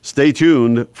Stay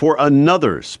tuned for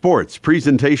another sports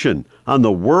presentation on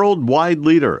the worldwide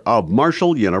leader of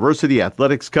Marshall University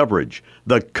athletics coverage,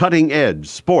 the Cutting Edge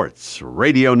Sports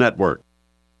Radio Network.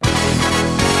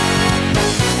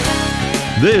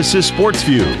 This is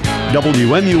SportsView,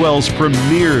 WMUL's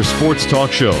premier sports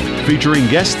talk show, featuring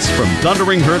guests from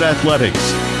Thundering Herd Athletics.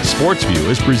 SportsView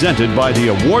is presented by the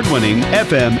award-winning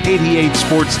FM 88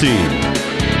 sports team.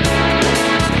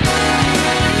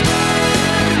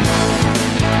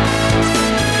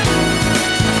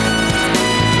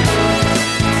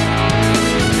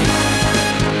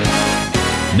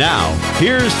 Now,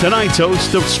 here's tonight's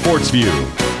host of SportsView.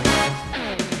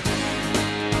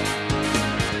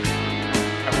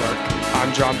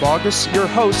 I'm John Boggess, your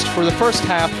host for the first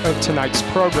half of tonight's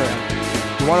program.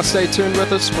 You want to stay tuned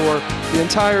with us for the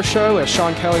entire show, as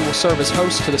Sean Kelly will serve as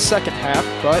host to the second half,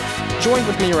 but joined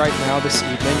with me right now this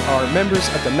evening are members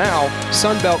of the now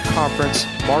Sun Belt Conference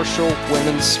Marshall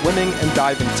Women's Swimming and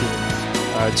Diving Team.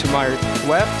 To my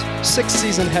left, sixth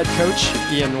season head coach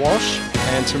Ian Walsh,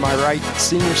 and to my right,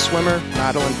 senior swimmer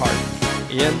Madeline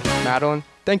Hart. Ian, Madeline,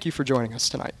 thank you for joining us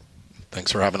tonight.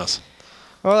 Thanks for having us.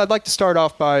 Well, I'd like to start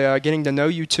off by getting to know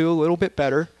you two a little bit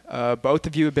better. Both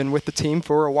of you have been with the team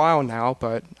for a while now,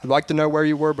 but I'd like to know where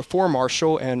you were before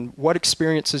Marshall and what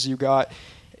experiences you got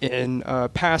in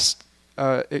past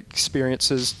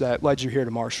experiences that led you here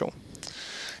to Marshall.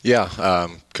 Yeah,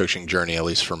 coaching journey, at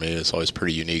least for me, is always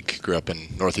pretty unique. Grew up in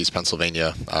Northeast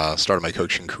Pennsylvania. Started my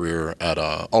coaching career at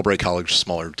Albright College,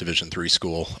 smaller Division III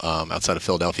school outside of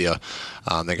Philadelphia.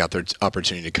 They got their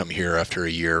opportunity to come here after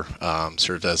a year.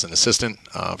 Served as an assistant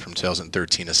from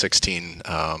 2013 to 16.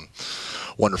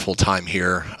 Wonderful time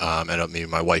here. Ended up meeting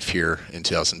my wife here in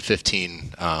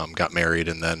 2015. Got married,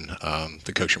 and then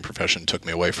the coaching profession took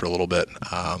me away for a little bit.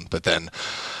 But then,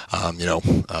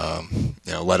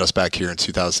 led us back here in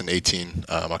 2018,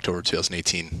 October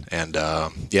 2018, and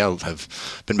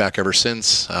have been back ever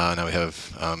since. Now we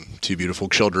have two beautiful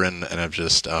children, and I've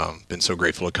just been so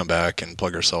grateful to come back and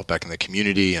plug ourselves back in the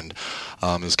community. And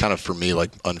it was kind of, for me,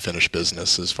 like unfinished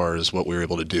business as far as what we were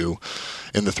able to do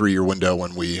in the 3-year window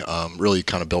when we really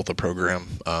kind of built the program,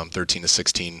 13 to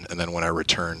 16, and then when I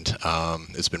returned,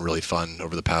 it's been really fun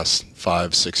over the past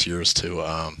 5-6 years to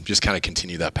just kind of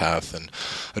continue that path and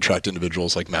attract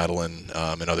individuals like Madeline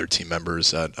and other team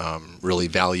members that really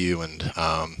value and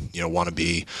want to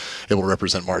be able to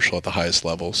represent Marshall at the highest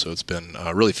level. So it's been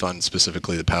really fun,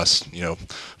 specifically the past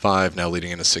 5, now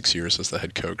leading into 6 years as the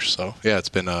head coach. So yeah, it's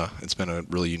been a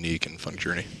really unique and fun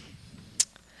journey.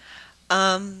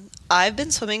 I've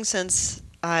been swimming since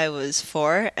I was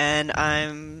 4, and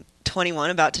I'm 21,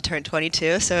 about to turn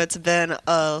 22, so it's been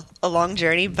a long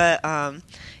journey, but I've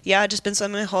just been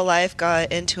swimming my whole life,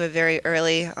 got into it very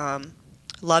early,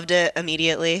 loved it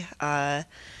immediately, and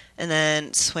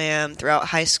then swam throughout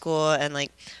high school, and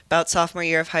about sophomore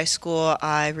year of high school,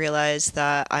 I realized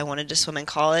that I wanted to swim in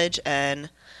college, and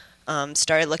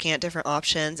started looking at different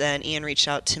options, and Ian reached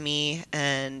out to me,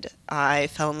 and I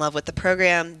fell in love with the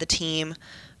program, the team,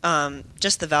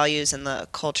 just the values and the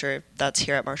culture that's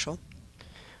here at Marshall.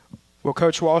 Well,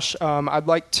 Coach Walsh, I'd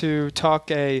like to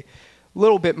talk a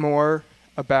little bit more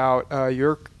about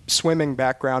your swimming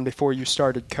background before you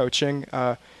started coaching.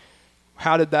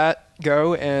 How did that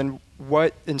go, and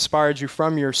what inspired you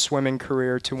from your swimming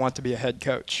career to want to be a head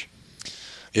coach?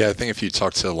 Yeah, I think if you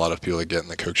talk to a lot of people that get in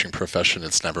the coaching profession,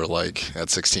 it's never like at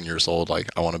 16 years old, I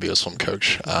want to be a swim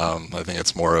coach. I think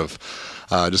it's more of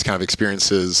just kind of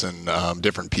experiences and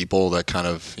different people that kind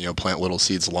of, plant little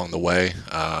seeds along the way.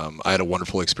 I had a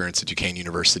wonderful experience at Duquesne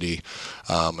University.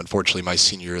 Unfortunately, my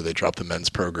senior year, they dropped the men's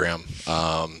program.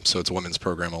 So it's a women's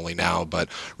program only now. But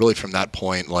really from that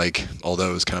point, although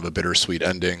it was kind of a bittersweet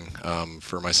ending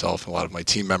for myself and a lot of my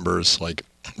team members,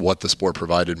 what the sport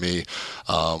provided me,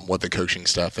 what the coaching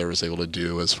staff there was able to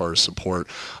do as far as support,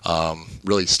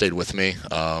 really stayed with me.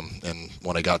 And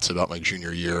when I got to about my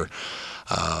junior year,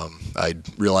 I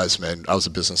realized, I was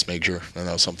a business major, and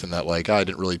that was something that I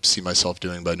didn't really see myself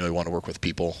doing, but I knew I wanted to work with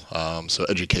people. So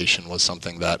education was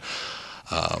something that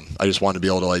I just wanted to be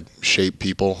able to shape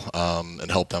people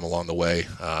and help them along the way.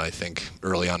 I think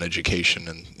early on education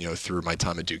and through my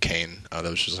time at Duquesne, that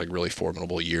was just really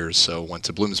formidable years. So went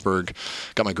to Bloomsburg,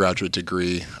 got my graduate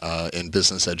degree in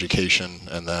business education,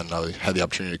 and then I had the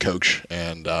opportunity to coach.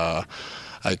 And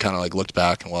I kind of looked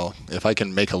back and, if I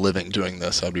can make a living doing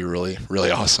this, that'd be really,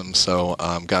 really awesome. So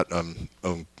got an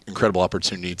incredible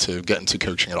opportunity to get into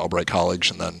coaching at Albright College,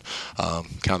 and then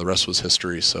kind of the rest was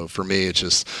history. So for me, it's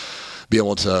just be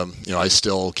able to, I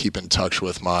still keep in touch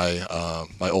with my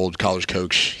my old college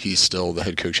coach. He's still the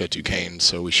head coach at Duquesne,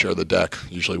 so we share the deck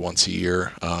usually once a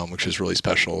year, which is really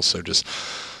special. So just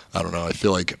I don't know. I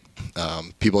feel like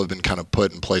people have been kind of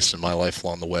put and placed in my life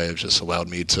along the way. Have just allowed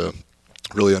me to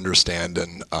really understand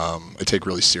and I take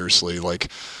really seriously, like,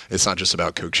 it's not just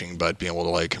about coaching, but being able to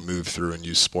like move through and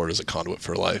use sport as a conduit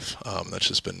for life. That's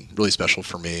just been really special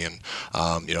for me.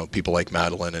 And people like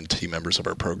Madeline and team members of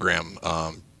our program,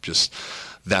 just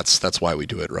that's why we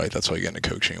do it, right? That's why you get into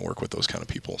coaching and work with those kind of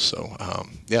people. So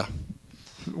yeah.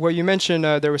 Well, you mentioned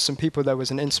there was some people that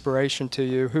was an inspiration to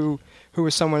you. Who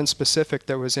was someone in specific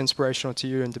that was inspirational to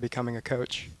you into becoming a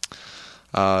coach?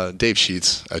 Dave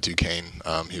Sheets at Duquesne.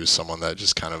 He was someone that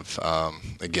just kind of,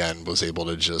 again, was able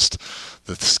to just,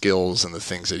 the skills and the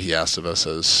things that he asked of us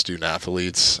as student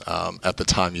athletes. At the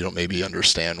time, you don't maybe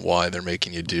understand why they're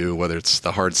making you do, whether it's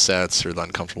the hard sets or the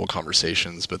uncomfortable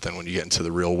conversations. But then when you get into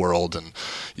the real world and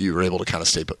you were able to kind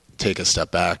of take a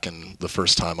step back, and the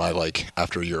first time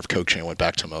after a year of coaching, I went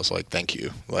back to him, I was like, thank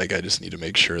you. Like, I just need to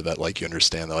make sure that you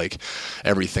understand that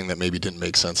everything that maybe didn't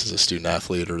make sense as a student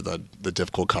athlete or the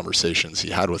difficult conversations he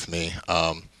had with me,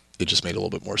 it just made a little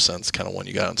bit more sense kind of when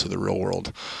you got into the real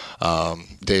world.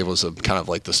 Dave was kind of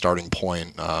like the starting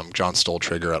point. John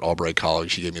Stoltrigger at Albright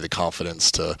College, he gave me the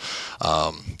confidence to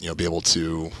be able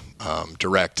to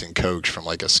direct and coach from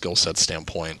like a skill set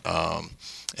standpoint.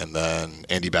 And then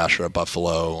Andy Basher at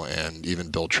Buffalo, and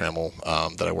even Bill Trammell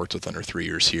that I worked with under 3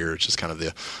 years here. It's just kind of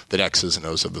the X's and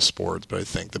O's of the sport. But I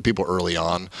think the people early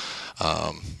on,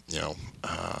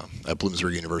 at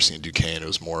Bloomsburg University and Duquesne, it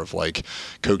was more of like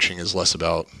coaching is less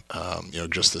about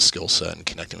just the skill set and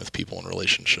connecting with people and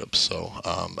relationships. So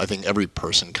I think every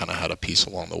person kind of had a piece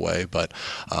along the way. But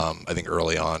I think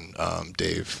early on,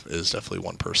 Dave is definitely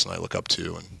one person I look up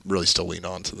to and really still lean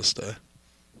on to this day.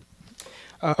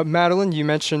 Madeline, you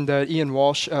mentioned that Ian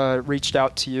Walsh reached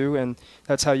out to you, and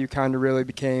that's how you kind of really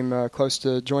became close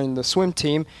to joining the swim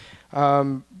team.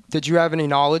 Did you have any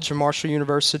knowledge of Marshall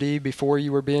University before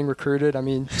you were being recruited? I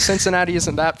mean, Cincinnati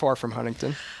isn't that far from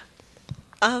Huntington.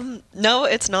 No,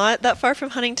 it's not that far from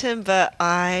Huntington, but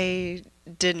I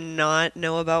did not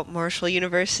know about Marshall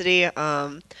University.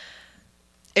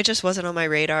 It just wasn't on my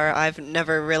radar. I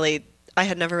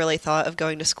had never really thought of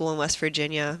going to school in West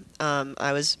Virginia.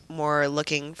 I was more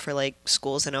looking for like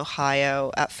schools in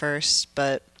Ohio at first,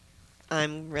 but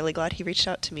I'm really glad he reached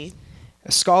out to me.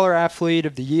 A Scholar Athlete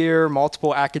of the Year,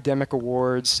 multiple academic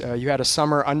awards. You had a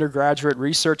summer undergraduate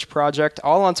research project,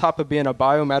 all on top of being a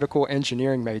biomedical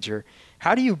engineering major.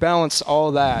 How do you balance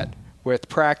all that with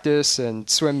practice and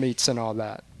swim meets and all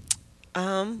that?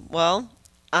 Well,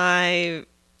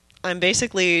 I'm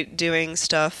basically doing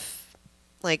stuff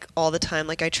like all the time.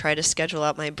 Like I try to schedule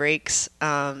out my breaks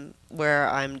where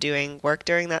I'm doing work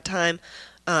during that time.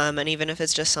 And even if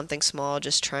it's just something small,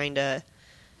 just trying to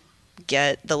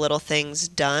get the little things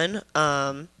done.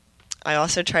 I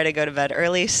also try to go to bed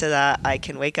early so that I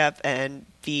can wake up and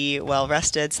be well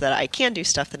rested so that I can do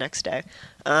stuff the next day.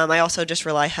 I also just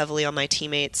rely heavily on my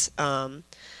teammates and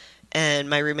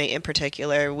my roommate in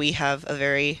particular. We have a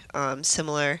very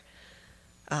similar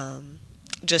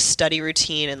just study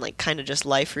routine and like kind of just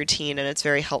life routine, and it's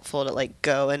very helpful to like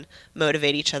go and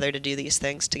motivate each other to do these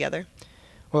things together.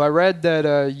 Well, I read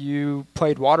that you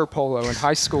played water polo in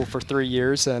high school for 3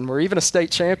 years and were even a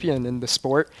state champion in the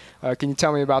sport. Can you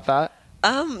tell me about that?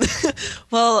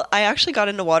 Well, I actually got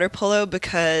into water polo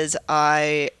because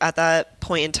at that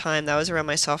point in time, that was around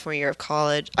my sophomore year of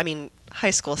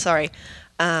high school, sorry.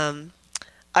 I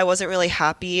wasn't really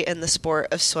happy in the sport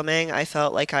of swimming. I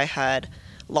felt like I had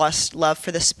lost love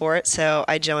for the sport, so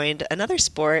I joined another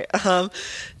sport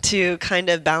to kind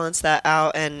of balance that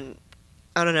out and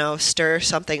stir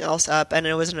something else up, and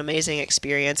it was an amazing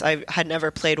experience. I had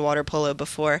never played water polo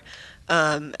before,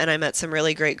 and I met some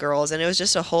really great girls, and it was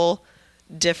just a whole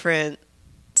different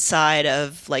side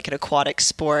of like an aquatic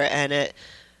sport. And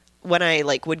when I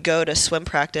would go to swim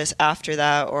practice after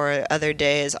that or other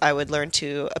days, I would learn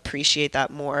to appreciate that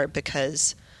more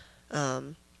because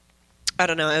it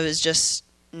was just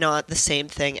not the same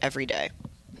thing every day.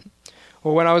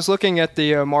 Well, when I was looking at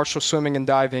the Marshall Swimming and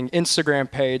Diving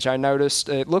Instagram page, I noticed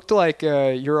it looked like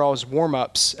your all's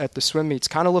warm-ups at the swim meets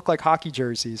kind of looked like hockey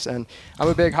jerseys, and I'm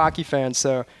a big hockey fan,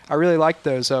 so I really liked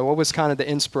those. What was kind of the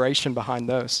inspiration behind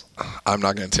those? I'm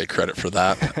not going to take credit for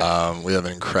that. We have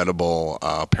an incredible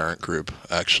parent group,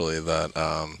 actually, that,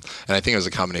 and I think it was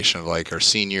a combination of like our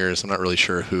seniors. I'm not really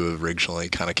sure who originally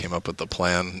kind of came up with the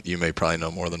plan. You may probably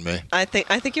know more than me. I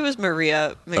think it was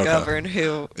Maria McGovern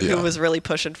who was really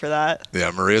pushing for that. Yeah,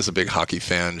 Maria's a big hockey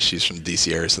fan. She's from the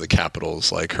D.C. area, so the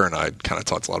Capitals. Like, her and I kind of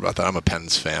talked a lot about that. I'm a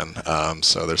Pens fan,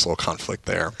 so there's a little conflict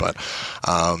there. But,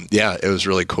 yeah, it was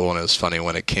really cool, and it was funny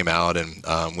when it came out,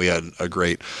 and we had a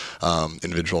great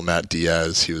individual, Matt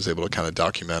Diaz. He was able to kind of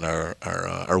document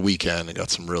our weekend and got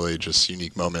some really just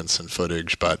unique moments and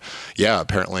footage. But, yeah,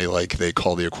 apparently, like, they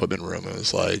called the equipment room. It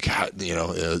was like,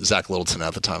 Zach Littleton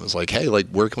at the time was like, hey, like,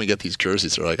 where can we get these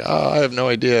jerseys? They're like, oh, I have no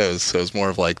idea. So it was more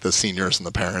of like the seniors and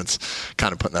the parents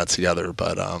kind of putting that together.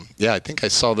 But yeah, I think I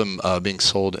saw them being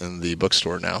sold in the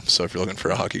bookstore now. So if you're looking for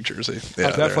a hockey jersey, yeah,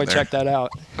 I'll definitely check that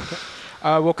out.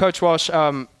 Well, Coach Walsh,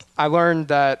 I learned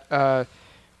that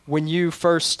when you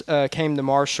first came to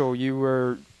Marshall,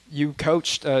 you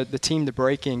coached the team to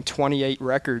breaking 28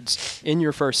 records in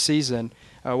your first season.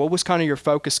 What was kind of your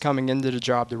focus coming into the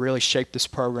job to really shape this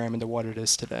program into what it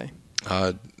is today?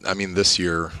 I mean, this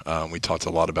year we talked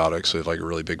a lot about it because we have like a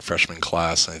really big freshman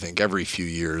class. And I think every few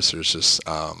years there's just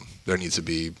there needs to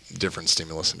be different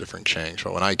stimulus and different change.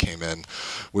 But when I came in,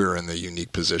 we were in the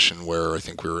unique position where I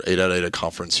think we were 8 out of 8 at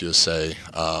Conference USA.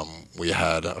 We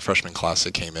had a freshman class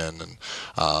that came in, and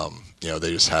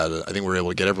they just had. I think we were able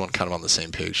to get everyone kind of on the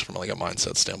same page from like a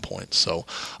mindset standpoint. So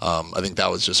I think that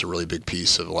was just a really big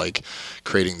piece of like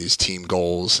creating these team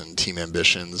goals and team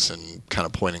ambitions and kind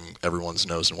of pointing everyone's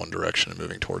nose in one direction and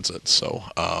moving towards it. So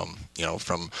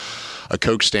from a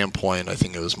coach standpoint, I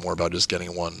think it was more about just getting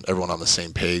everyone on the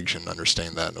same page and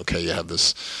understanding that, okay, you have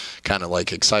this kind of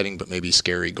like exciting but maybe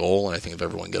scary goal. And I think if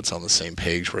everyone gets on the same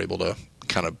page, we're able to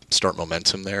kind of start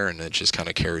momentum there, and it just kind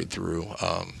of carried through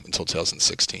until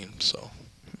 2016. So,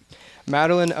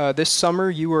 Madeline, this summer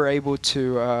you were able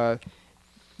to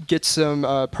get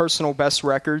some personal best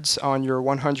records on your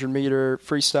 100-meter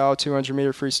freestyle,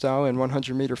 200-meter freestyle, and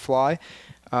 100-meter fly.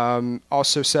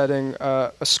 Also setting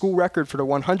a school record for the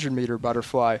 100-meter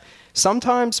butterfly.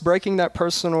 Sometimes breaking that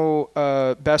personal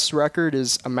best record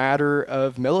is a matter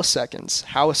of milliseconds.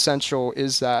 How essential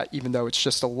is that, even though it's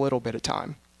just a little bit of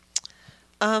time?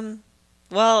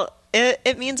 Well,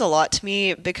 it means a lot to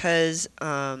me because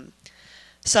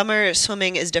summer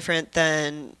swimming is different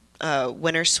than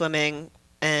winter swimming,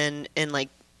 and like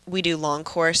we do long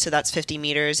course, so that's 50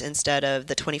 meters instead of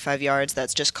the 25 yards.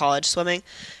 That's just college swimming.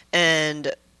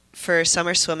 And for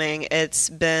summer swimming, it's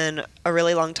been a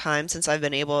really long time since I've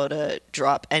been able to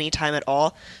drop any time at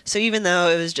all. So even though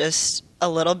it was just a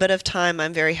little bit of time,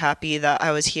 I'm very happy that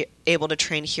I was able to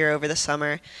train here over the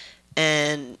summer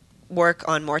and work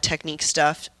on more technique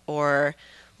stuff, or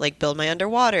like build my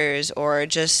underwaters, or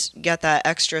just get that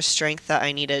extra strength that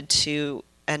I needed to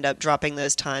end up dropping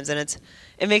those times. And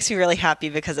it makes me really happy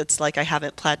because it's like I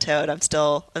haven't plateaued. I'm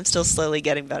still slowly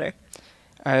getting better.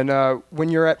 And when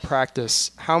you're at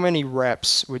practice, how many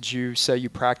reps would you say you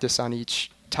practice on each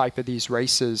type of these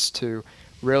races to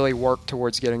really work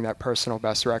towards getting that personal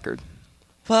best record?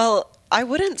 Well, I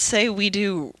wouldn't say we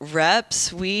do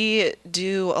reps. We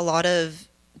do a lot of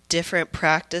different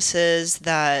practices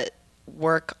that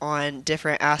work on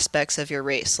different aspects of your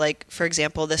race. Like, for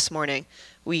example, this morning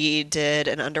we did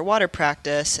an underwater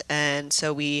practice, and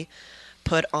so we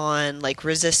put on like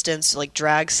resistance, like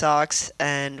drag socks,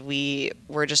 and we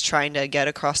were just trying to get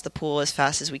across the pool as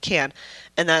fast as we can.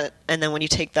 And then when you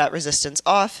take that resistance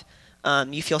off,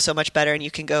 you feel so much better and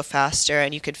you can go faster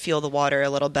and you can feel the water a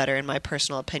little better, in my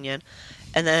personal opinion.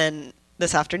 And then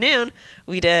this afternoon,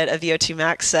 we did a VO2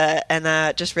 max set, and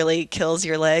that just really kills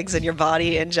your legs and your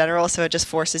body in general, so it just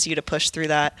forces you to push through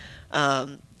that.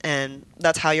 And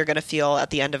that's how you're going to feel at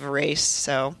the end of a race,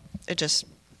 so it just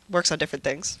works on different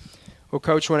things. Well,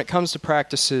 Coach, when it comes to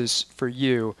practices for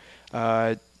you,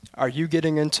 are you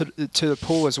getting into the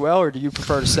pool as well, or do you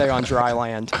prefer to stay on dry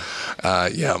land?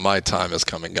 Yeah, my time has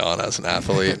come and gone as an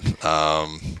athlete.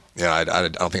 I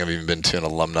don't think I've even been to an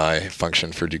alumni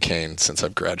function for Duquesne since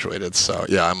I've graduated. So,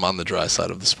 yeah, I'm on the dry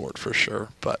side of the sport for sure.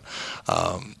 But,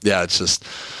 yeah, it's just,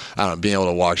 I don't know, being able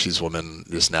to watch these women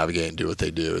just navigate and do what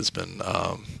they do has been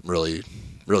really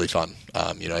fun.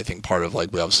 I think part of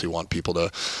like we obviously want people to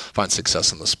find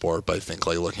success in the sport, but I think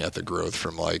like looking at the growth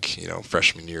from like,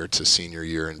 freshman year to senior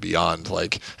year and beyond,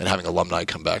 like, and having alumni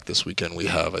come back this weekend, we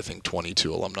have, I think,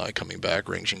 22 alumni coming back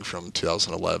ranging from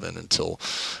 2011 until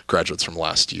graduates from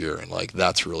last year. And like,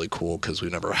 that's really cool because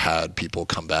we've never had people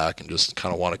come back and just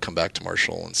kind of want to come back to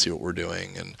Marshall and see what we're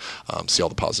doing and see all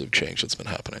the positive change that's been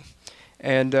happening.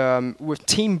 And with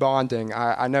team bonding,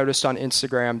 I noticed on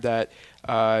Instagram that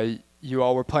you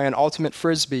all were playing Ultimate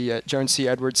Frisbee at Joan C.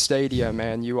 Edwards Stadium,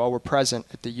 and you all were present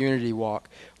at the Unity Walk.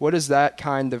 What does that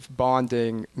kind of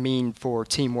bonding mean for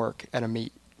teamwork at a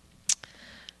meet?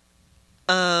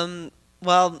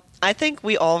 Well, I think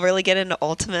we all really get into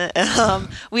Ultimate.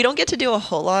 We don't get to do a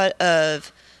whole lot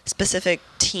of specific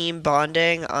team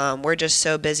bonding. We're just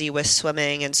so busy with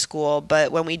swimming and school,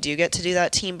 but when we do get to do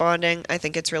that team bonding, I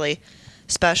think it's really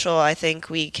special. I think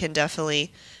we can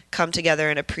definitely come together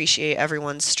and appreciate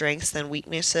everyone's strengths and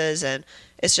weaknesses, and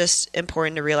it's just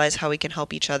important to realize how we can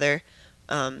help each other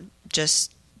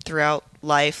just throughout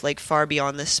life, like far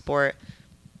beyond this sport.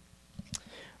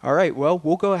 All right, well,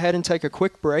 we'll go ahead and take a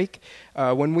quick break.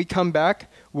 When we come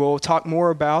back, we'll talk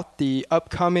more about the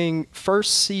upcoming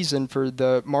first season for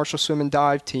the Marshall Swim and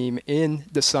Dive team in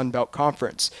the Sun Belt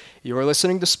Conference. You're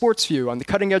listening to SportsView on the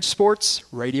Cutting Edge Sports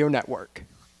Radio Network.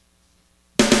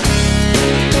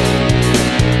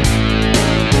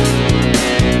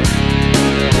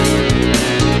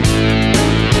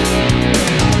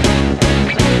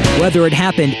 Whether it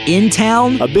happened in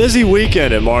town, a busy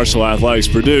weekend at Marshall Athletics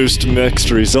produced mixed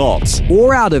results,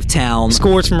 or out of town,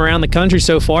 scores from around the country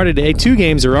so far today. 2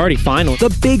 games are already final.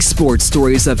 The big sports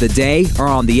stories of the day are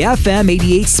on the FM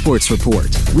 88 Sports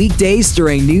Report. Weekdays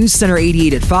during News Center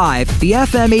 88 at 5, the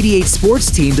FM 88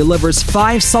 Sports team delivers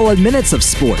 5 solid minutes of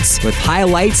sports with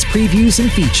highlights, previews,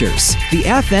 and features. The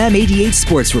FM 88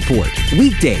 Sports Report.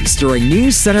 Weekdays during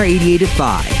News Center 88 at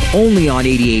 5. Only on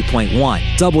 88.1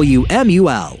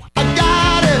 WMUL.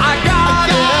 I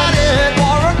got it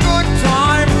for a good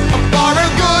time,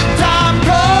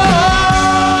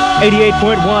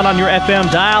 88.1 on your FM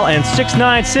dial and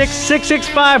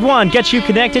 696-6651 gets you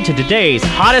connected to today's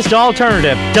hottest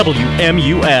alternative,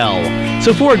 WMUL.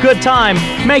 So for a good time,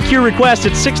 make your request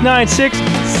at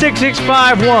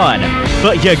 696-6651.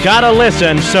 But you gotta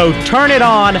listen, so turn it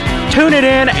on, tune it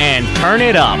in, and turn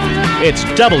it up. It's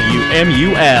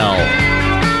WMUL.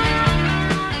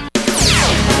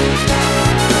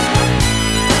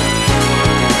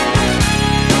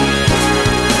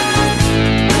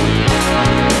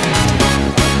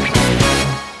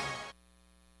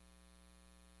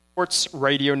 Sports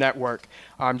Radio Network.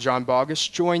 I'm John Boggess,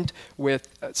 joined with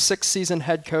sixth-season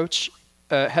head coach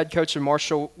of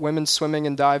Marshall Women's Swimming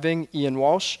and Diving, Ian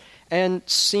Walsh, and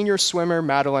senior swimmer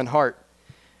Madeline Hart.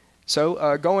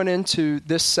 So going into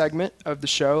this segment of the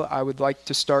show, I would like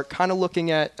to start kind of looking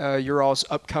at your all's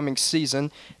upcoming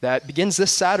season that begins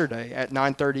this Saturday at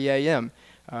 9:30 a.m.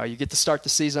 You get to start the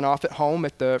season off at home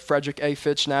at the Frederick A.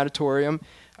 Fitch Natatorium.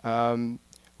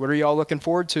 What are you all looking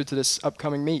forward to this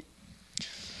upcoming meet?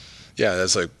 Yeah,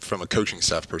 that's like from a coaching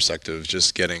staff perspective,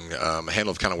 just getting a handle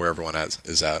of kind of where everyone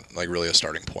is at, like really a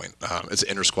starting point. It's an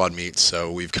inter-squad meet, so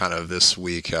we've kind of this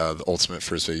week, the Ultimate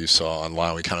Frisbee you saw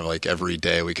online, we kind of like every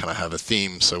day we kind of have a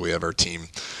theme. So we have our team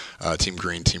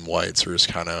green, team white, so we're just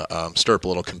kind of stir up a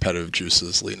little competitive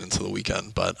juices leading into the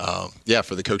weekend. But yeah,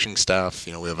 for the coaching staff,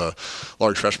 we have a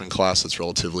large freshman class that's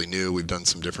relatively new. We've done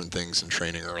some different things in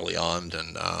training early on,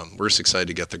 and we're just excited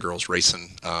to get the girls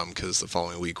racing because the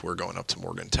following week we're going up to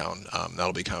Morgantown.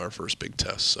 That'll be kind of our first big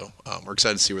test, so we're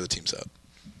excited to see where the team's at.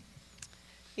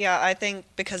 Yeah, I think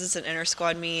because it's an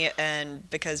inter-squad meet and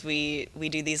because we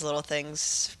do these little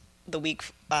things the week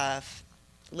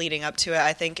leading up to it,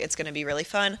 I think it's going to be really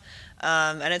fun.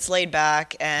 And it's laid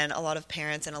back, and a lot of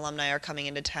parents and alumni are coming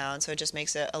into town, so it just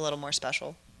makes it a little more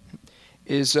special.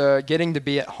 Is getting to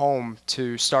be at home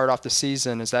to start off the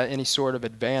season, is that any sort of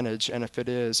advantage? And if it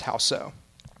is, how so?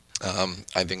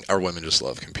 I think our women just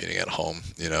love competing at home.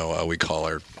 We call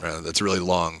our that's really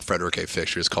long, Frederick A.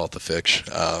 Fitch. We just call it the Fitch.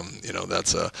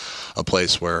 That's a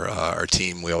place where our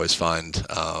team, we always find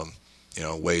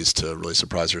ways to really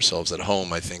surprise ourselves at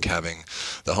home. I think having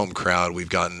the home crowd, we've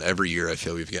gotten every year, I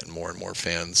feel we've gotten more and more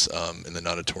fans in the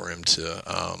natatorium to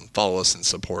follow us and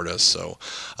support us. So,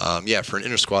 for an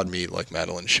inter-squad meet like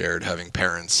Madeline shared, having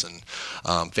parents and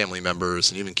family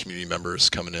members and even community members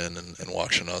coming in and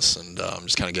watching us and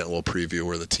just kind of getting a little preview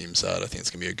where the team's at, I think it's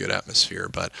going to be a good atmosphere.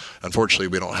 But unfortunately,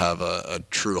 we don't have a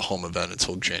true home event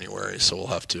until January, so we'll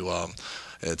have to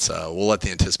we'll let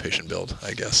the anticipation build,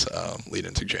 I guess, lead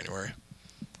into January.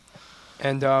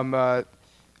 And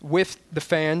with the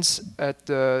fans at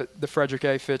the Frederick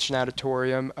A. Fitch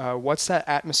Natatorium, what's that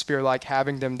atmosphere like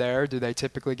having them there? Do they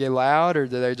typically get loud, or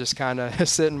do they just kind of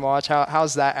sit and watch?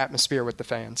 How's that atmosphere with the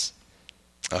fans?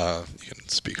 You can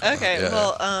speak on Okay, that. Yeah.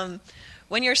 well,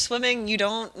 when you're swimming, you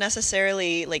don't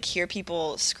necessarily hear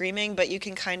people screaming, but you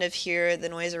can kind of hear the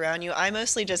noise around you. I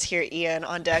mostly just hear Ian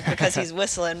on deck because he's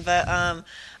whistling, but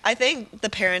I think the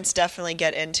parents definitely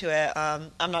get into it.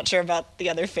 I'm not sure about the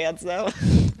other fans, though.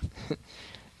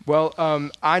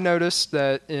 Well, I noticed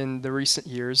that in the recent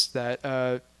years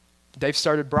that they've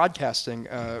started broadcasting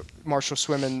Marshall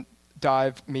Swim and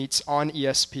Dive meets on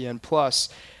ESPN+.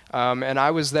 And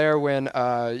I was there when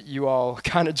you all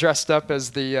kind of dressed up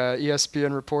as the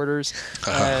ESPN reporters.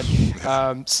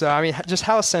 And so, I mean, just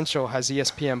how essential has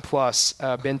ESPN Plus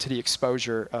been to the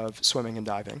exposure of swimming and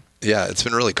diving? Yeah, it's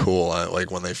been really cool.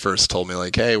 Like when they first told me,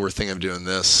 like, hey, we're thinking of doing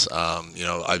this,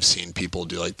 I've seen people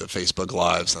do like the Facebook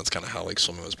Lives, and that's kind of how like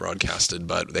swimming was broadcasted.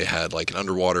 But they had like an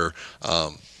underwater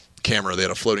camera. They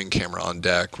had a floating camera on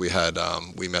deck. We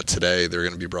met today. They're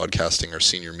going to be broadcasting our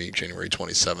senior meet January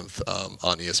 27th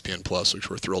on ESPN Plus, which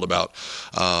we're thrilled about.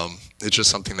 It's just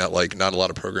something that like not a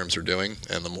lot of programs are doing,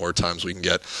 and the more times we can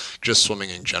get just swimming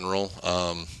in general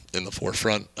in the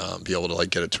forefront, be able to like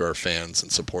get it to our fans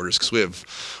and supporters, because we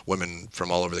have women from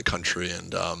all over the country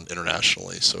and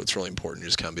internationally, so it's really important. You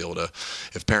just kind of be able to,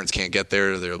 if parents can't get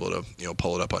there, they're able to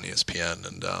pull it up on ESPN.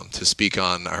 And to speak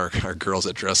on our girls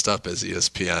that dressed up as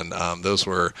ESPN, those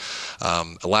were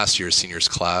last year's seniors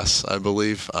class, I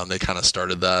believe. They kind of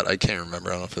started that. I can't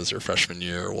remember. I don't know if it was their freshman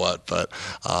year or what, but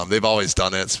they've always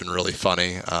done it. It's been really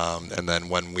funny. And then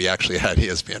when we actually had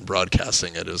ESPN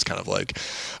broadcasting it, it was kind of like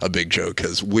a big joke,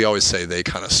 because we always say they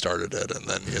kind of started it, and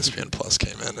then ESPN Plus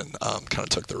came in and kind of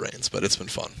took the reins. But it's been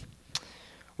fun.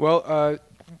 Well,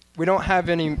 we don't have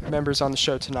any members on the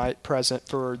show tonight present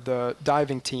for the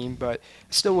diving team, but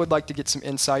still would like to get some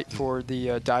insight for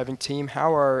the diving team.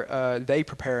 How are they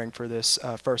preparing for this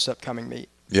first upcoming meet?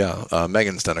 Yeah,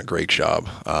 Megan's done a great job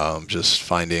just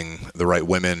finding the right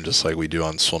women, just like we do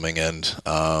on swimming end.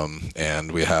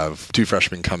 And we have 2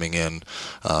 freshmen coming in,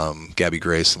 Gabby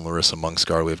Grace and Larissa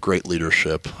Monksgar. We have great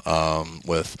leadership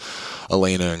with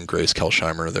Elena and Grace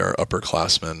Kelsheimer. They're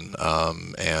upperclassmen.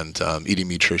 And Edie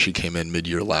Mitra, she came in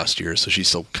mid-year last year, so she's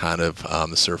still kind of,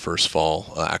 this is her first fall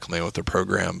acclimating with the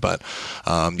program. But,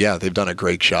 yeah, they've done a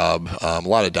great job. A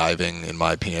lot of diving, in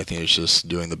my opinion. I think it's just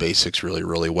doing the basics really,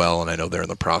 really well. And I know they're in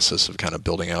the process of kind of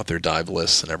building out their dive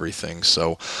lists and everything.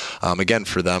 So, again,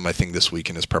 for them, I think this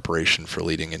weekend is preparation for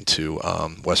leading into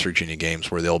West Virginia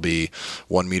Games, where they'll be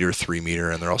 1 meter, 3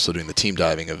 meter, and they're also doing the team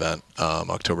diving event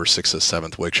October 6th to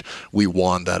 7th, which we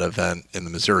won that event in the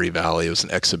Missouri Valley. It was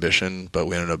an exhibition, but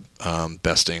we ended up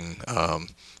besting.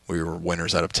 We were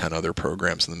winners out of 10 other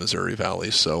programs in the Missouri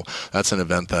Valley. So that's an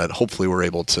event that hopefully we're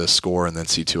able to score, and then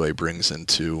C2A brings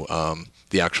into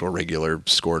the actual regular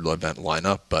scored event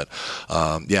lineup. But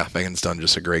yeah, Megan's done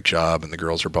just a great job, and the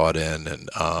girls are bought in, and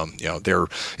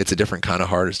it's a different kind of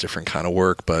hard, it's a different kind of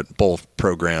work, but both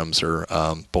programs are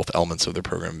both elements of their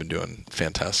program have been doing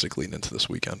fantastic leading into this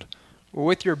weekend. Well,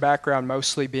 with your background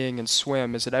mostly being in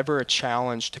swim, is it ever a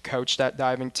challenge to coach that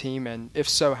diving team? And if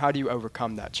so, how do you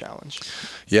overcome that challenge?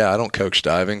 Yeah, I don't coach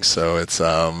diving, so it's,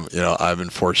 I've been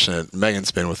fortunate.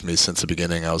 Megan's been with me since the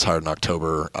beginning. I was hired in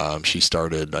October. She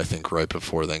started, I think, right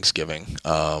before Thanksgiving.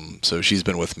 So she's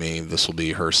been with me. This will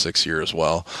be her 6th year as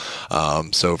well.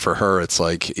 So for her, it's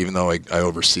like, even though I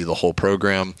oversee the whole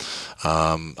program,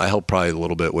 I help probably a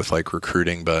little bit with like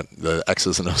recruiting, but the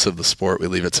X's and O's of the sport, we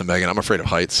leave it to Megan. I'm afraid of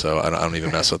heights, so I don't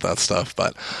even mess with that stuff.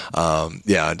 But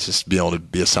yeah, just be able to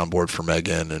be a soundboard for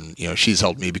Megan, and she's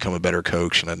helped me become a better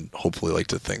coach, and I'd hopefully like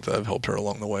to think that I've helped her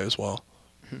along the way as well.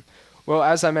 Well,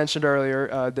 as I mentioned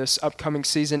earlier, this upcoming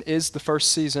season is the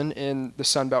first season in the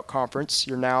Sun Belt Conference.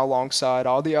 You're now alongside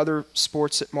all the other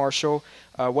sports at Marshall.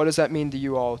 What does that mean to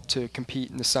you all to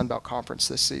compete in the Sun Belt Conference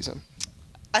this season?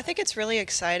 I think it's really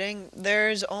exciting.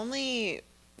 There's only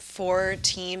 4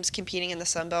 teams competing in the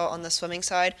Sun Belt on the swimming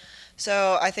side,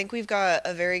 so I think we've got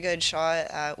a very good shot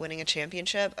at winning a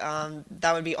championship.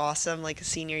 That would be awesome, like a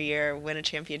senior year, win a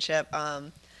championship.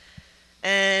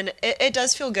 And it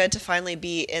does feel good to finally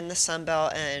be in the Sun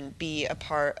Belt and be a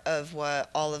part of what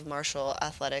all of Marshall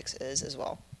athletics is as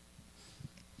well.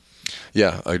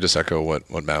 Yeah, I just echo what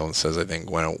Madeline says. I think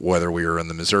whether we were in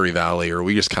the Missouri Valley or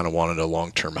we just kind of wanted a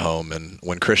long-term home, and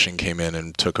when Christian came in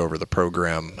and took over the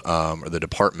program or the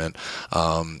department,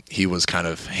 he was kind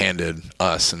of handed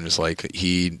us, and was like,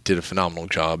 he did a phenomenal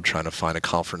job trying to find a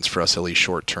conference for us, at least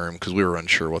short-term, because we were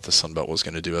unsure what the Sun Belt was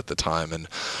going to do at the time. And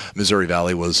Missouri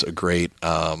Valley was a great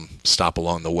stop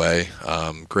along the way.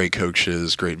 Great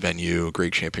coaches, great venue,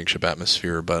 great championship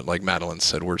atmosphere. But like Madeline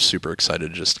said, we're super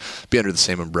excited to just be under the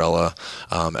same umbrella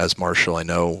as Marshall. I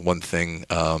know one thing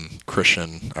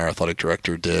Christian, our athletic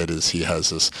director, did is he has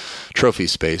this trophy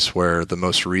space where the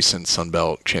most recent Sun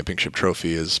Belt championship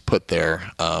trophy is put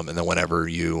there, and then whenever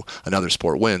another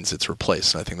sport wins, it's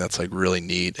replaced. And I think that's like really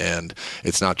neat, and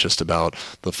it's not just about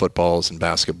the footballs and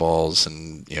basketballs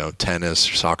and tennis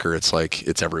or soccer. It's like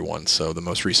it's everyone. So the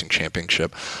most recent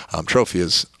championship trophy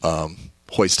is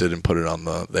hoisted and put it on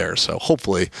there. So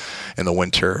hopefully in the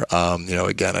winter,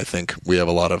 again, I think we have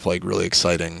a lot of like really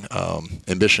exciting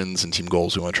ambitions and team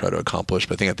goals we want to try to accomplish.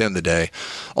 But I think at the end of the day,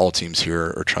 all teams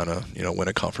here are trying to, win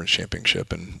a conference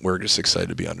championship, and we're just excited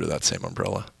to be under that same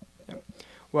umbrella.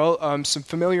 Well, some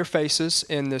familiar faces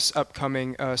in this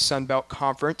upcoming Sun Belt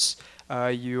Conference.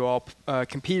 You all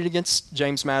competed against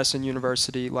James Madison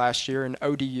University last year, and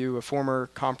ODU, a former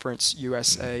Conference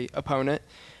USA opponent.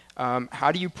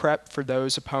 How do you prep for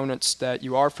those opponents that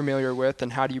you are familiar with,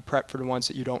 and how do you prep for the ones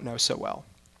that you don't know so well?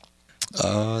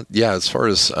 As far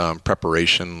as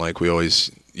preparation, like we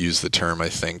always use the term, I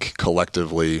think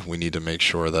collectively we need to make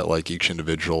sure that like each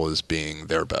individual is being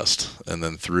their best, and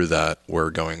then through that we're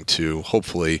going to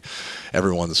hopefully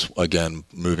everyone's again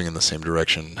moving in the same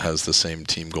direction, has the same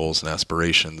team goals and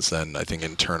aspirations. Then I think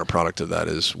in turn a product of that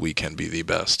is we can be the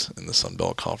best in the Sun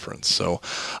Belt Conference. So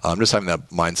just having that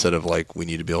mindset of like we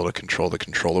need to be able to control the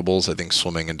controllables. I think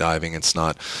swimming and diving, it's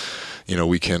not,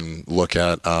 we can look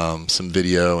at some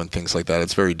video and things like that.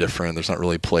 It's very different. There's not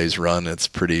really plays run. It's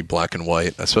pretty black and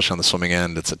white, especially on the swimming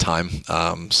end. It's a time.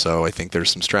 So I think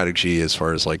there's some strategy as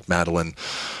far as like Madeline,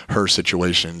 her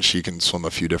situation. She can swim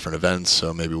a few different events.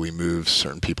 So maybe we move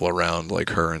certain people around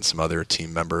like her and some other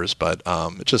team members. But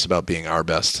it's just about being our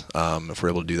best. If we're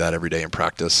able to do that every day in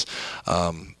practice,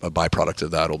 a byproduct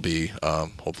of that will be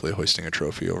hopefully hoisting a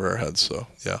trophy over our heads. So,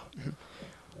 yeah. Mm-hmm.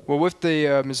 Well, with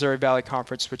the Missouri Valley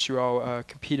Conference, which you all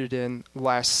competed in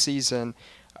last season,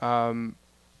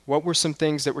 what were some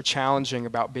things that were challenging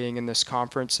about being in this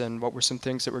conference, and what were some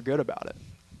things that were good about it?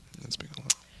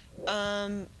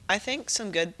 I think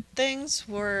some good things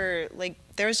were, like,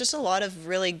 there was just a lot of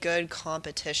really good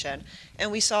competition. And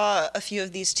we saw a few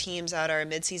of these teams at our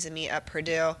midseason meet at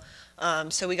Purdue,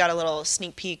 so we got a little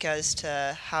sneak peek as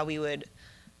to how we would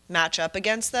match up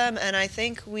against them. And I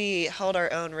think we held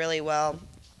our own really well.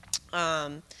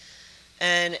 And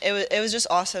it was just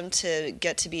awesome to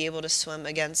get to be able to swim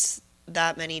against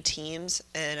that many teams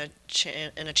in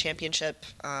a championship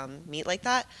meet like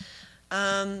that.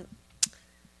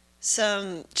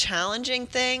 Some challenging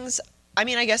things, I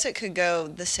mean, I guess it could go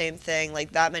the same thing,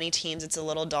 like that many teams, it's a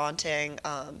little daunting,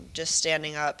 just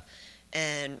standing up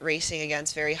and racing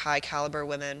against very high caliber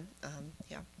women.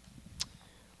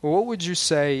 Well, what would you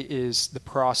say is the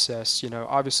process?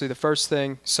 Obviously the first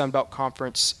thing, Sun Belt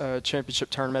Conference Championship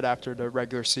tournament after the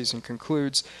regular season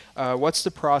concludes. What's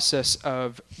the process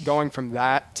of going from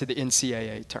that to the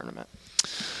NCAA tournament?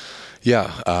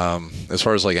 Yeah, as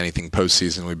far as like anything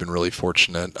postseason, we've been really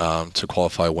fortunate to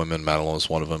qualify women. Madeline was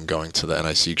one of them, going to the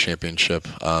NIC championship.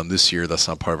 This year, that's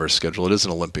not part of our schedule. It is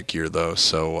an Olympic year, though,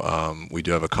 so we do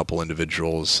have a couple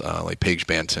individuals, like Paige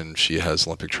Banton. She has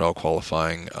Olympic trial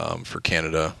qualifying for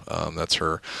Canada. That's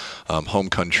her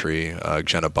home country.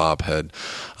 Jenna Bobb had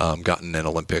gotten an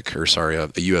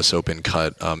a U.S. Open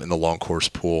cut in the long course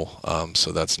pool,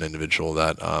 so that's an individual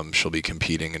that she'll be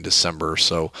competing in December.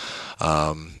 So,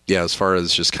 as far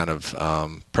as just kind of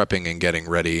prepping and getting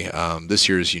ready, this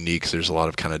year is unique. There's a lot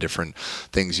of kind of different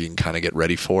things you can kind of get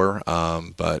ready for.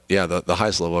 But the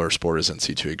highest level of our sport is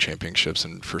NC2A championships.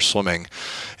 And for swimming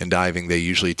and diving, they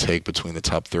usually take between the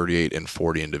top 38 and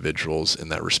 40 individuals in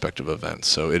that respective event.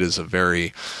 So it is a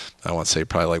very, I want to say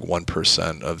probably like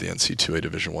 1% of the NC2A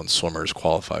Division I swimmers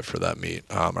qualify for that meet.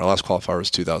 Our last qualifier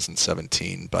was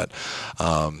 2017, but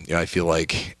I feel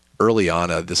like early on,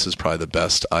 this is probably the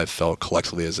best I've felt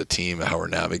collectively as a team, how we're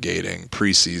navigating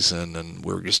preseason, and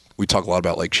we talk a lot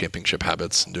about like championship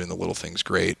habits and doing the little things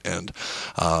great. And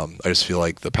I just feel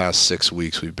like the past 6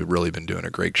 weeks we've really been doing a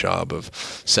great job of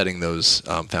setting those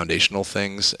foundational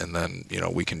things, and then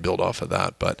we can build off of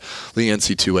that. But the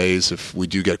NC2As, if we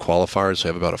do get qualifiers, we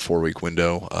have about a 4-week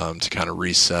window to kind of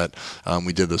reset.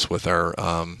 We did this with our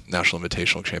National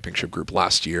Invitational Championship group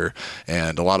last year,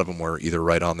 and a lot of them were either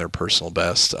right on their personal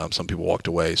best. Some people walked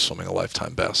away swimming a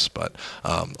lifetime best, but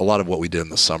a lot of what we did in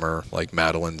the summer, like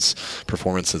Madeline's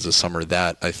performances this summer,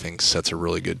 that I think sets a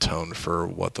really good tone for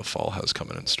what the fall has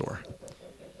coming in store.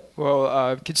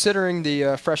 Well, considering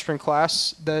the freshman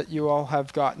class that you all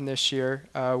have gotten this year,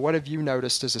 what have you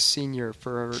noticed as a senior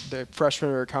for the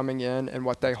freshmen who are coming in and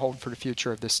what they hold for the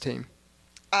future of this team?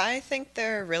 I think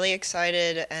they're really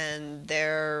excited, and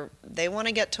they want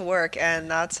to get to work,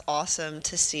 and that's awesome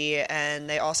to see. And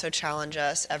they also challenge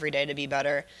us every day to be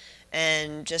better,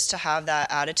 and just to have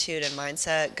that attitude and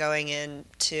mindset going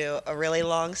into a really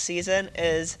long season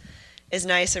is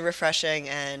nice and refreshing,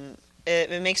 and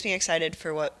it makes me excited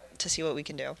to see what we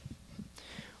can do.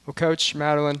 Well, Coach,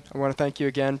 Madeline, I want to thank you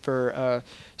again for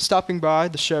stopping by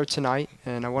the show tonight,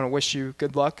 and I want to wish you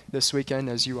good luck this weekend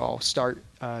as you all start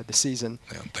the season.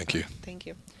 Yeah, thank you. Thank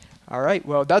you. All right,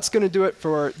 well, that's going to do it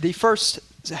for the first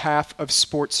half of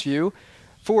SportsView.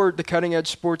 For the Cutting Edge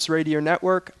Sports Radio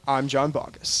Network, I'm John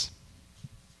Boggess.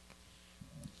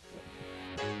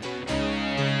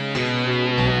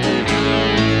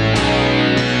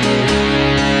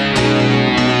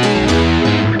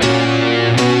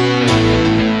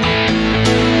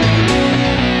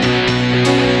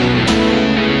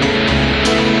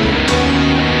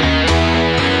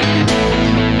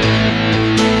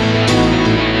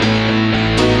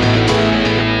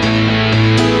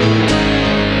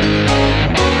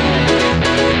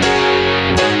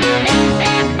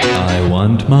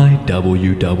 My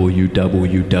www.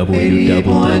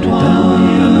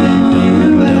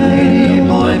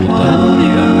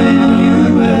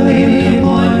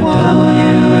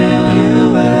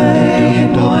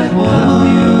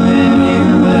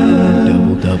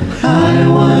 I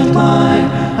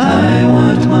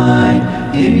want mine,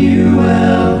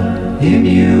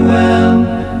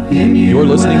 You're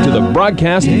listening to the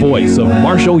broadcast voice of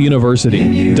Marshall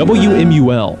University,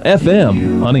 WMUL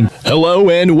FM Huntington. Hello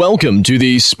and welcome to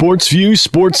the SportsView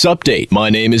Sports Update. My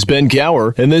name is Ben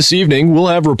Gower, and this evening we'll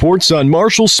have reports on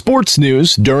Marshall sports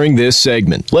news during this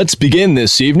segment. Let's begin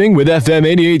this evening with FM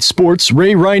 88 Sports'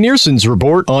 Ray Reinerson's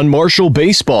report on Marshall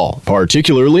baseball,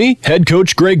 particularly head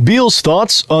coach Greg Beal's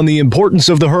thoughts on the importance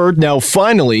of the Herd now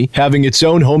finally having its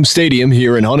own home stadium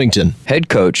here in Huntington. Head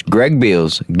coach Greg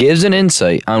Beals gives an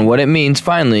insight on what it means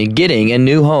finally getting a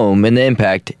new home and the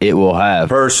impact it will have.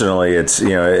 Personally, it's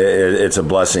it's a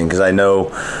blessing because I know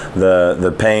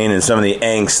the pain and some of the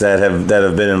angst that have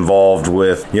been involved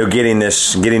with getting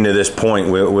to this point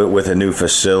with a new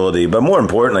facility. But more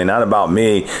importantly, not about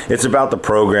me, it's about the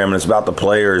program and it's about the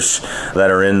players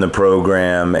that are in the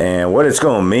program. And what it's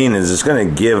going to mean is it's going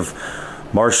to give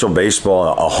Marshall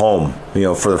baseball a home,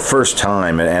 for the first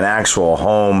time, an actual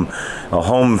home, a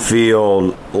home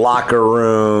field, locker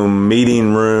room,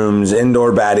 meeting rooms,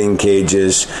 indoor batting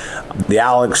cages. The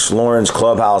Alex Lawrence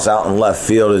clubhouse out in left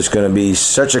field is going to be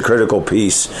such a critical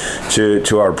piece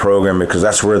to our program because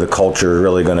that's where the culture is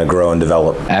really going to grow and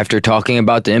develop. After talking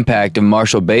about the impact of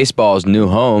Marshall baseball's new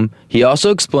home, he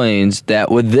also explains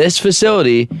that with this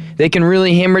facility, they can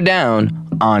really hammer down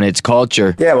on its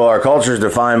culture. Yeah, well, our culture is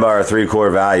defined by our three core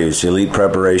values: elite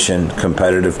preparation,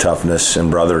 competitive toughness,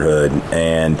 and brotherhood.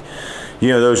 And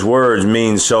those words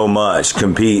mean so much.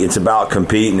 Compete. It's about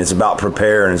competing. It's about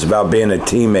preparing. It's about being a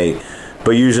teammate.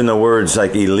 But using the words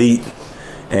like elite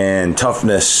and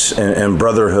toughness and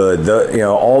brotherhood,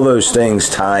 all those things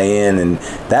tie in, and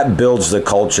that builds the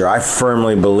culture. I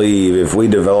firmly believe if we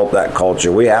develop that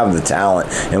culture, we have the talent,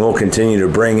 and we'll continue to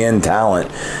bring in talent,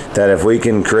 that if we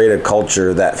can create a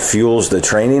culture that fuels the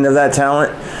training of that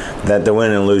talent, that the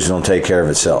win and losing will take care of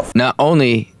itself. Not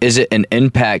only is it an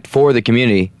impact for the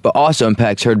community, but also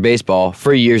impacts Herd baseball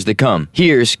for years to come.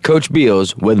 Here's Coach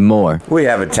Beals with more. We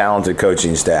have a talented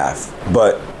coaching staff,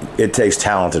 but it takes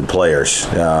talented players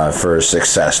for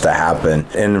success to happen.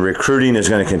 And recruiting is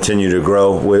going to continue to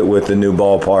grow with the new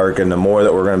ballpark, and the more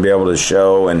that we're going to be able to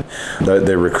show, and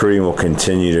the recruiting will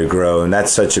continue to grow. And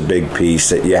that's such a big piece,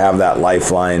 that you have that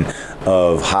lifeline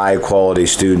of high-quality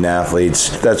student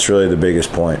athletes. That's really the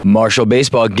biggest point. Marshall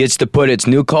baseball gets to put its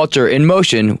new culture in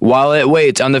motion while it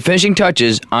waits on the finishing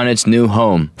touches on its new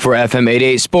home. For FM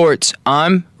 88 Sports,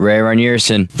 I'm Ray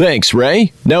Reinerson. Thanks,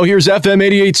 Ray. Now here's FM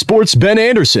 88 Sports' Ben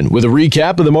Anderson with a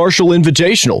recap of the Marshall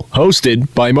Invitational,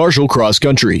 hosted by Marshall Cross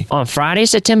Country. On Friday,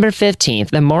 September 15th,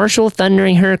 the Marshall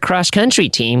Thundering Herd Cross Country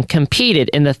team competed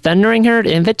in the Thundering Herd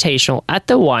Invitational at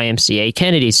the YMCA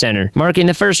Kennedy Center, marking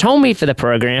the first home meet for the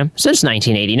program since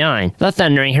 1989. The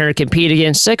Thundering Herd competed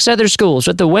against 6 other schools,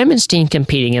 with the women's team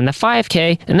competing in the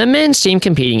 5K and the men's team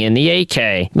competing in the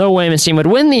 8K. The women's team would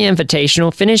win the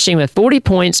Invitational, finishing with 40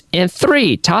 points in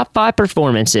 3 top 5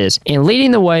 performances, and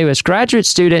leading the way was graduate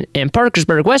student and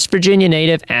Parkersburg, West Virginia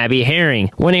native Abby Herring,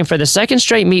 winning for the second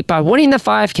straight meet by winning the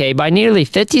 5K by nearly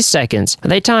 50 seconds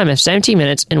with a time of 17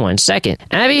 minutes and 1 second.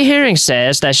 Abby Herring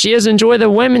says that she has enjoyed the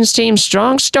women's team's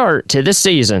strong start to the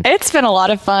season. It's been a lot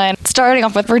of fun. Starting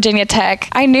off with Virginia Tech,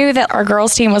 I knew that our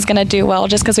girls team was going to do well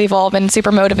just because we've all been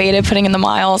super motivated putting in the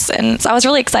miles, and so I was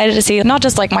really excited to see not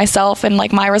just myself and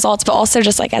my results, but also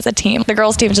just as a team. The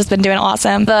girls team has just been doing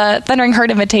awesome. The Thundering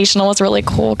Herd Invitational Invitational was really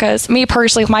cool because me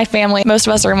personally, with my family, most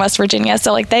of us are in West Virginia.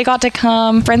 So like they got to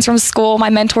come, friends from school, my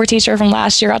mentor teacher from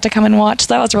last year got to come and watch.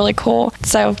 So that was really cool.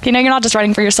 So, you're not just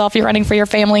running for yourself, you're running for your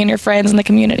family and your friends and the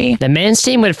community. The men's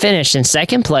team would finish in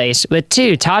second place with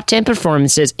 2 top 10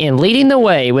 performances, and leading the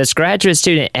way was graduate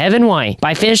student Evan White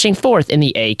by finishing 4th in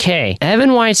the AK.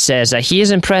 Evan White says that he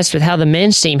is impressed with how the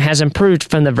men's team has improved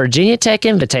from the Virginia Tech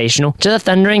Invitational to the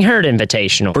Thundering Herd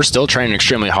Invitational. We're still training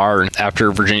extremely hard.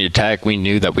 After Virginia Tech, we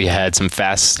knew that we had some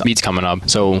fast meets coming up.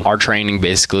 So our training,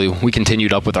 basically, we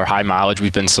continued up with our high mileage.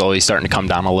 We've been slowly starting to come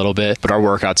down a little bit, but our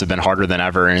workouts have been harder than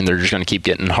ever, and they're just going to keep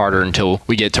getting harder until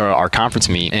we get to our conference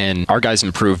meet. And our guys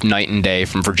improved night and day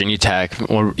from Virginia Tech,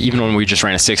 or even when we just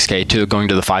ran a 6K to going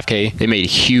to the 5K. They made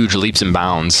huge leaps and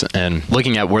bounds. And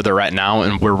looking at where they're at now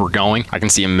and where we're going, I can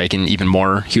see them making even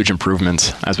more huge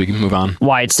improvements as we move on.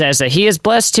 White says that he is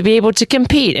blessed to be able to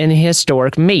compete in a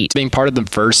historic meet. Being part of the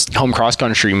first home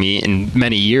cross-country meet in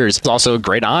many years is also a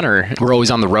great honor. We're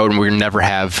always on the road and we never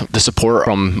have the support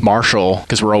from Marshall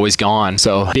because we're always gone.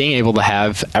 So being able to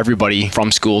have everybody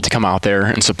from school to come out there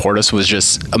and support us was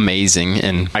just amazing,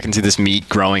 and I can see this meet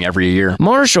growing every year.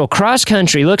 Marshall Cross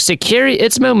Country looks to carry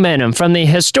its momentum from the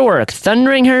historic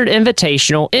Thundering Herd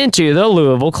Invitational into the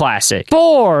Louisville Classic.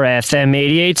 For FM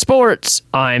 88 Sports,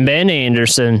 I'm Ben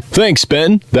Anderson. Thanks,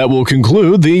 Ben. That will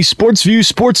conclude the SportsView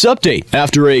Sports Update.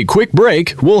 After a quick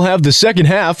break, we'll have the second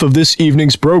half of this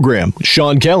evening's program.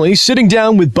 Sean Kelly sitting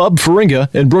down with Bub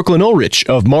Feringa and Brooklyn Ulrich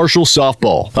of Marshall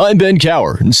Softball. I'm Ben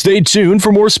Cower, and stay tuned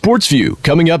for more SportsView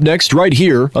coming up next right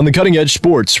here on the Cutting Edge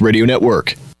Sports Radio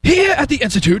Network. Here at the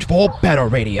Institute for Better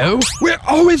Radio, we're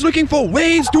always looking for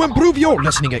ways to improve your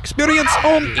listening experience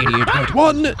on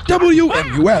 88.1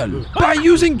 WMUL. By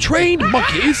using trained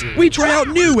monkeys, we try out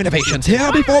new innovations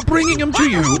here before bringing them to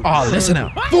you, our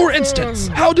listener. For instance,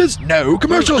 how does no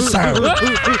commercials sound?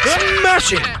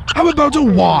 Smashing! How about a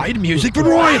wide music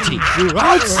variety?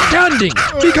 Outstanding!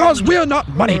 Because we're not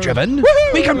money-driven,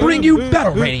 we can bring you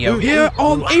better radio here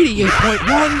on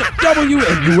 88.1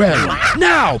 WMUL.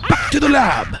 Now, back to the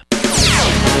lab.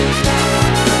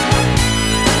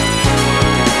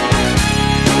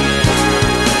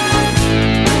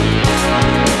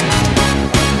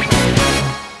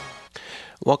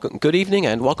 Good evening,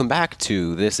 and welcome back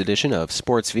to this edition of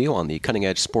SportsView on the Cutting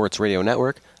Edge Sports Radio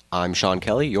Network. I'm Sean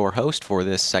Kelly, your host for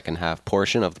this second half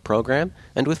portion of the program,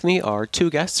 and with me are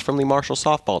 2 guests from the Marshall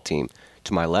softball team.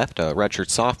 To my left, a redshirt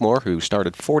sophomore who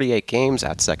started 48 games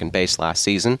at second base last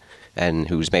season, and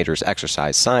whose major is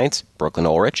exercise science, Brooklyn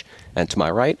Ulrich. And to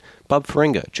my right, Bub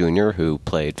Feringa, Jr., who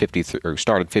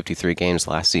started 53 games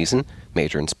last season,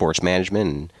 major in sports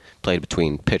management, and played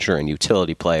between pitcher and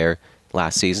utility player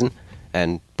last season.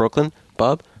 And Brooklyn,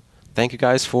 Bub, thank you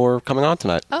guys for coming on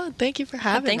tonight. Oh, thank you for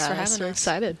having us. Thanks for having us. We're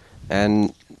excited.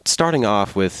 And starting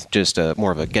off with just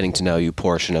more of a getting to know you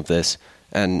portion of this,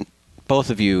 and both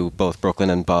of you, both Brooklyn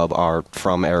and Bub, are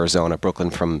from Arizona.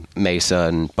 Brooklyn from Mesa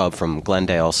and Bub from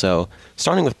Glendale. So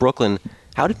starting with Brooklyn,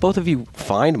 how did both of you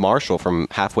find Marshall from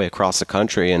halfway across the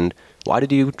country, and why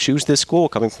did you choose this school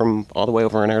coming from all the way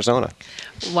over in Arizona?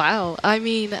 Wow. I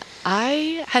mean,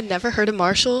 I had never heard of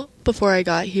Marshall before I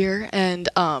got here, and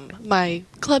my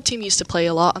club team used to play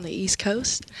a lot on the East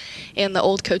Coast, and the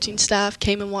old coaching staff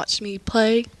came and watched me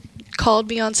play, called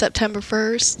me on September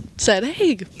 1st, said,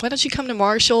 hey, why don't you come to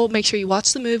Marshall? Make sure you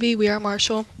watch the movie, We Are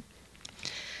Marshall.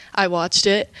 I watched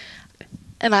it,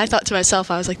 and I thought to myself,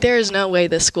 I was like, there is no way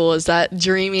this school is that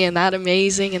dreamy and that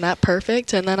amazing and that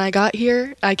perfect. And then I got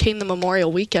here, I came the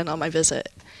Memorial Weekend on my visit,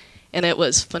 and it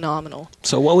was phenomenal.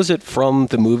 So what was it from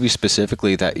the movie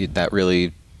specifically that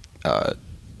really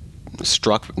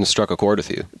struck a chord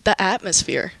with you? The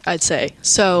atmosphere, I'd say.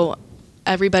 So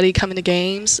everybody coming to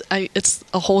games, it's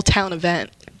a whole town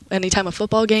event. Anytime a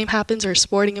football game happens or a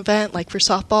sporting event, like for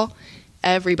softball,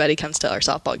 everybody comes to our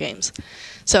softball games.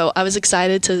 So I was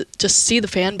excited to just see the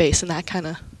fan base and that kind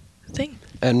of thing.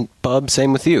 And Bub,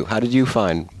 same with you. How did you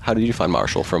find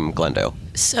Marshall from Glendale?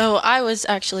 So I was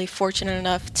actually fortunate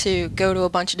enough to go to a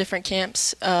bunch of different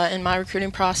camps in my recruiting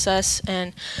process,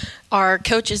 and our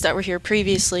coaches that were here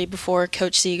previously before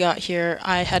Coach C got here,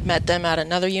 I had met them at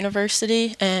another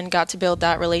university and got to build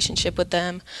that relationship with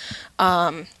them.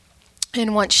 And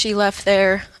once she left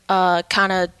there,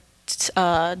 kind of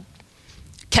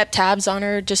kept tabs on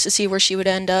her just to see where she would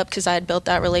end up, because I had built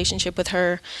that relationship with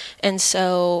her. And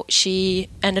so she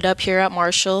ended up here at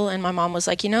Marshall, and my mom was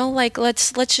like,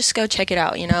 let's just go check it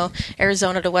out.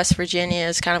 Arizona to West Virginia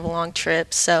is kind of a long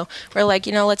trip, so we're like,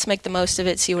 let's make the most of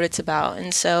it, see what it's about.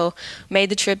 And so made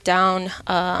the trip down,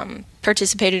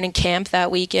 participated in camp that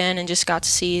weekend and just got to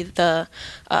see the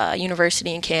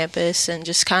university and campus and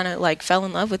just kind of like fell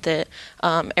in love with it.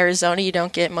 Arizona, you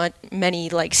don't get many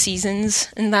like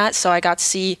seasons in that, so I got to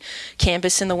see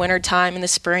campus in the winter time, in the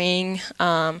spring.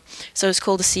 So it was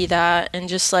cool to see that, and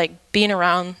just like being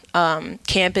around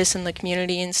campus and the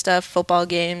community and stuff, football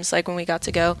games, like when we got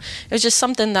to go, it was just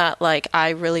something that like I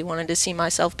really wanted to see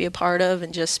myself be a part of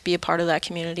and just be a part of that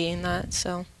community and that.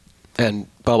 So. And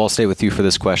Bob, I'll stay with you for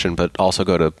this question, but also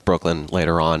go to Brooklyn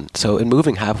later on. So in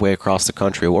moving halfway across the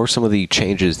country, what were some of the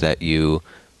changes that you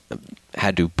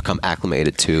had to become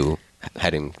acclimated to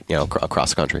heading,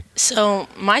 across the country? So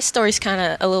my story's kind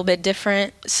of a little bit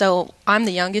different. So I'm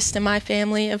the youngest in my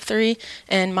family of 3,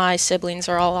 and my siblings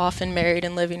are all off and married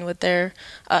and living with their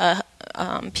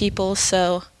people.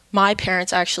 So my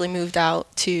parents actually moved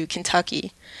out to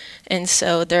Kentucky. And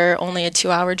so they're only a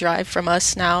 2-hour drive from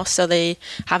us now, so they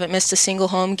haven't missed a single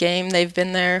home game. They've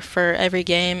been there for every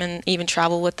game and even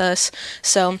traveled with us.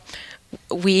 So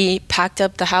we packed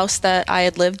up the house that I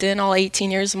had lived in all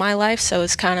 18 years of my life, so it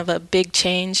was kind of a big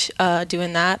change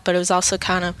doing that. But it was also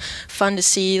kind of fun to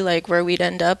see like where we'd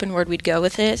end up and where we'd go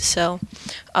with it. So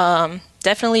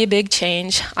definitely a big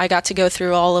change. I got to go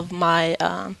through all of my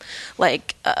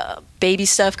baby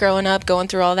stuff growing up, going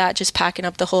through all that, just packing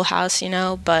up the whole house,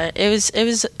 But it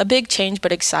was a big change,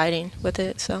 but exciting with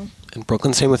it. So. And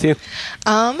Brooklyn, same with you?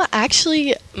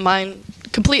 Actually, mine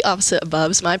complete opposite of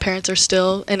Bub's. My parents are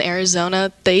still in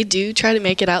Arizona. They do try to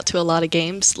make it out to a lot of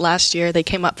games. Last year, they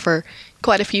came up for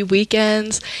quite a few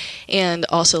weekends, and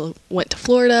also went to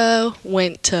Florida,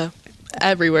 went to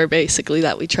everywhere basically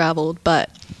that we traveled. But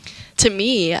to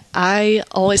me, I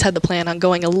always had the plan on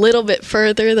going a little bit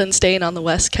further than staying on the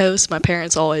West Coast. My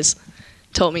parents always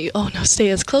told me, oh, no, stay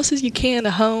as close as you can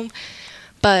to home.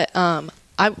 But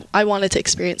I wanted to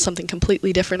experience something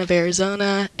completely different of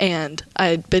Arizona, and I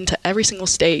had been to every single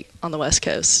state on the West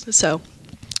Coast. So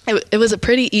it was a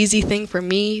pretty easy thing for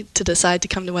me to decide to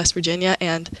come to West Virginia,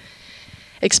 and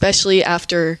especially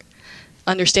after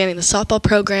understanding the softball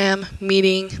program,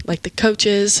 meeting like the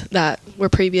coaches that were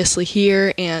previously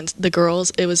here and the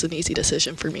girls, it was an easy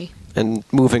decision for me. And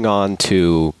moving on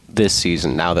to this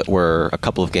season, now that we're a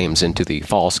couple of games into the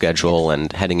fall schedule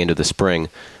and heading into the spring,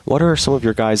 what are some of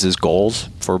your guys' goals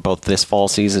for both this fall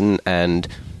season and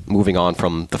moving on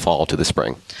from the fall to the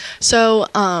spring? So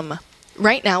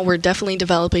right now we're definitely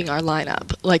developing our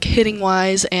lineup, like hitting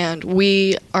wise, and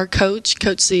our Coach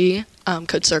C,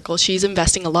 Coach Circle, she's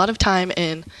investing a lot of time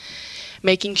in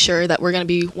making sure that we're going to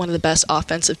be one of the best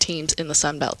offensive teams in the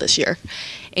Sun Belt this year.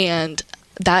 And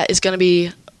that is going to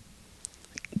be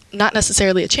not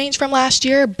necessarily a change from last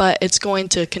year, but it's going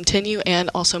to continue and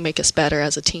also make us better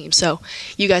as a team. So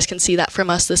you guys can see that from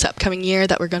us this upcoming year,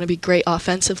 that we're going to be great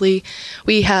offensively.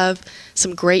 We have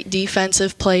some great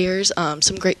defensive players,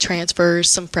 some great transfers,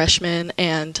 some freshmen,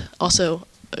 and also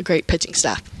a great pitching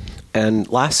staff. And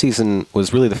last season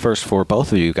was really the first for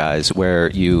both of you guys where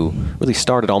you really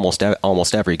started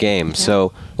almost every game. Yeah.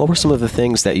 So what were some of the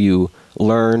things that you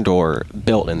learned or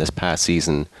built in this past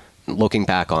season, looking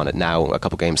back on it now, a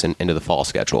couple games into the fall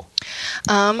schedule?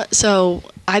 So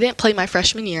I didn't play my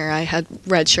freshman year. I had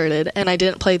redshirted, and I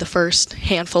didn't play the first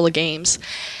handful of games.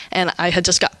 And I had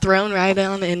just got thrown right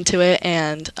on into it,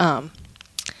 and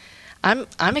I'm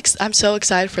so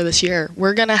excited for this year.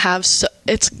 We're gonna have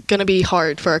it's gonna be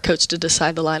hard for our coach to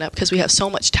decide the lineup because we have so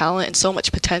much talent and so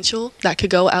much potential that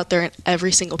could go out there in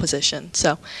every single position.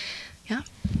 So, yeah.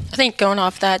 I think going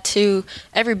off that too,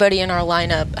 everybody in our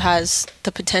lineup has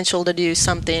the potential to do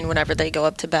something whenever they go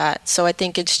up to bat. So I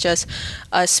think it's just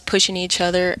us pushing each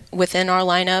other within our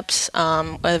lineups,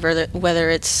 whether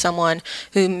it's someone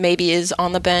who maybe is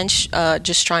on the bench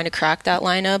just trying to crack that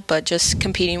lineup, but just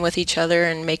competing with each other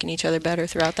and making each other better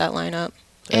throughout that lineup.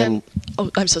 And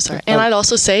I'm so sorry. And I'd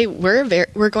also say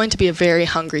we're going to be a very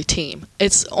hungry team.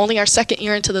 It's only our second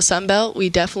year into the Sun Belt. We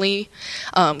definitely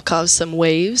caused some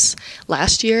waves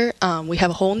last year. We have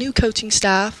a whole new coaching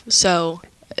staff, so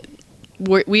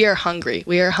we are hungry.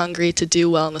 We are hungry to do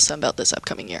well in the Sun Belt this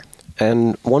upcoming year.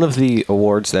 And one of the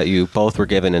awards that you both were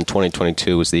given in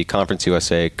 2022 was the Conference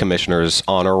USA Commissioner's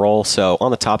Honor Roll. So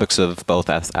on the topics of both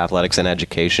athletics and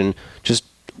education, just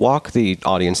walk the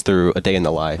audience through a day in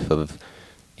the life of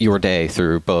your day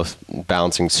through both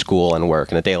balancing school and work,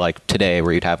 and a day like today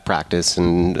where you'd have practice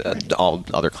and all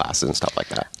other classes and stuff like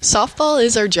that. Softball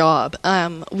is our job.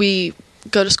 We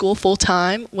go to school full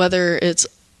time, whether it's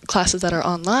classes that are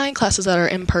online, classes that are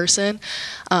in person.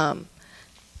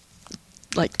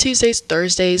 Like Tuesdays,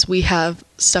 Thursdays, we have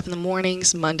stuff in the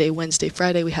mornings. Monday, Wednesday,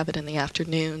 Friday, we have it in the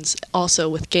afternoons. Also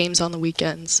with games on the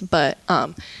weekends. But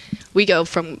we go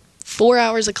from 4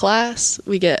 hours of class,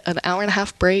 we get an hour and a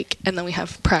half break, and then we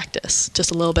have practice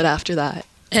just a little bit after that.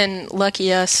 And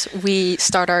lucky us, we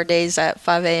start our days at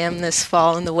 5 a.m. this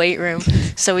fall in the weight room.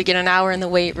 So we get an hour in the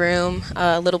weight room,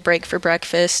 a little break for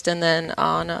breakfast, and then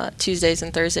on Tuesdays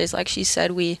and Thursdays, like she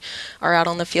said, we are out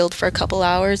on the field for a couple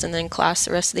hours and then class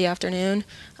the rest of the afternoon.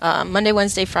 Monday,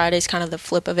 Wednesday, Friday is kind of the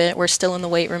flip of it. We're still in the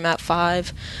weight room at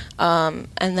 5. And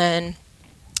then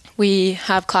we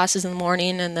have classes in the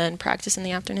morning and then practice in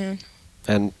the afternoon.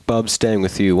 And Bub, staying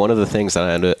with you, one of the things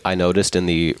that I noticed in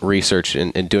the research,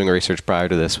 in doing research prior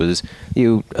to this, was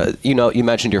you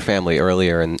mentioned your family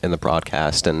earlier in the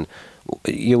broadcast, and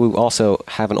you also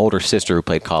have an older sister who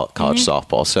played college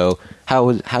softball. So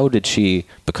how did she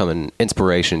become an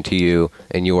inspiration to you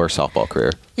in your softball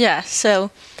career? Yeah,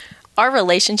 so our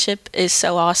relationship is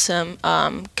so awesome.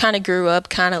 Kind of grew up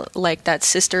kind of like that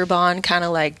sister bond, kind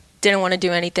of like didn't want to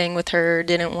do anything with her,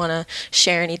 didn't want to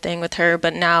share anything with her.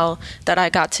 But now that I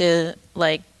got to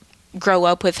like grow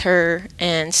up with her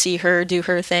and see her do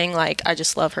her thing, like I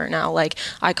just love her now. Like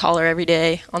I call her every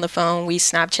day on the phone. We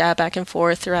Snapchat back and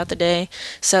forth throughout the day.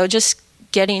 So just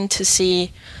getting to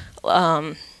see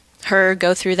her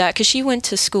go through that, because she went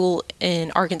to school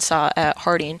in Arkansas at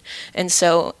Harding, and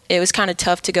so it was kind of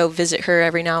tough to go visit her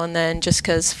every now and then just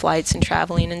because flights and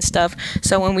traveling and stuff.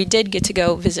 So when we did get to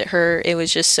go visit her, it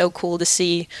was just so cool to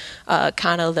see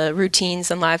kind of the routines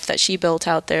and life that she built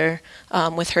out there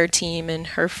with her team and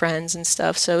her friends and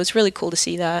stuff. So it was really cool to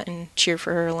see that and cheer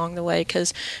for her along the way,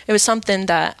 because it was something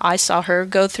that I saw her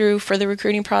go through for the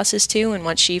recruiting process too. And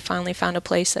once she finally found a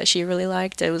place that she really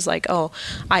liked, it was like, oh,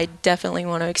 I definitely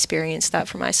want to experience that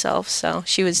for myself. So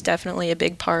she was definitely a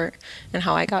big part in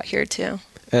how I got here too.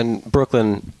 And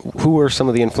Brooklyn, who were some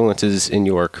of the influences in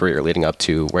your career leading up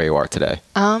to where you are today?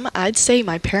 I'd say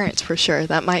my parents for sure.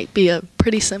 That might be a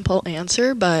pretty simple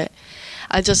answer, but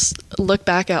I just look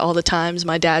back at all the times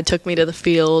my dad took me to the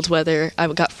field, whether I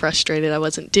got frustrated I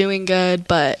wasn't doing good,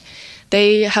 but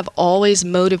they have always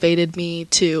motivated me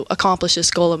to accomplish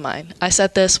this goal of mine. I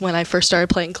said this when I first started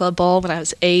playing club ball when I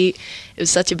was 8. It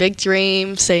was such a big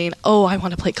dream, saying, oh, I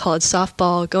want to play college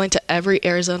softball, going to every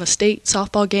Arizona State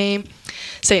softball game,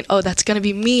 saying, oh, that's going to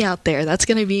be me out there. That's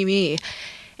going to be me.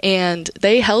 And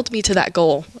they held me to that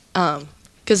goal.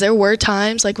 Because there were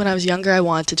times, like when I was younger, I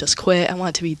wanted to just quit. I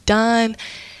wanted to be done.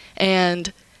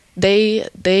 And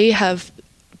they have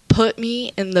put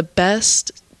me in the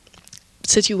best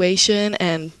situation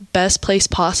and best place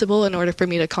possible in order for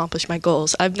me to accomplish my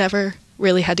goals. I've never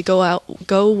really had to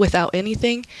go without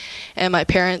anything, and my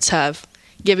parents have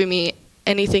given me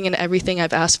anything and everything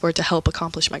I've asked for to help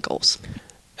accomplish my goals.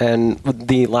 And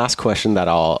the last question that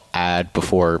I'll add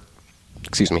before,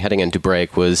 heading into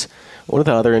break was one of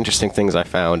the other interesting things I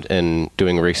found in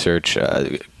doing research,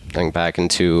 going back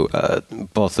into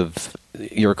both of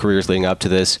your careers leading up to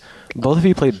this. Both of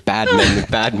you played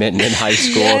badminton in high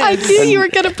school. Yes. I knew you were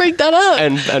going to bring that up.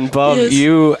 And Bob, yes.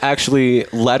 You actually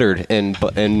lettered in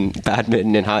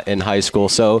badminton in high school.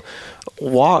 So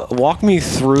walk me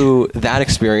through that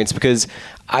experience, because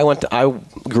I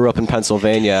grew up in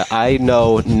Pennsylvania. I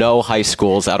know no high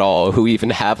schools at all who even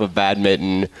have a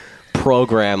badminton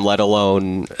program, let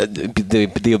alone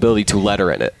the ability to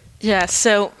letter in it. Yeah,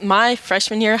 so my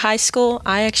freshman year of high school,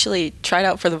 I actually tried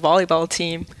out for the volleyball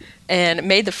team and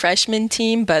made the freshman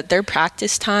team, but their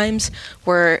practice times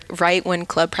were right when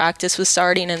club practice was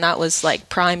starting, and that was like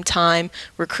prime time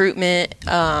recruitment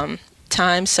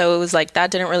time. So it was like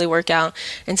that didn't really work out.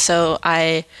 And so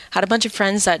I had a bunch of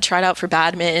friends that tried out for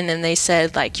badminton, and they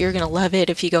said, like, you're going to love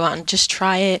it if you go out and just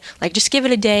try it. Like, just give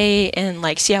it a day and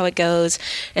like see how it goes.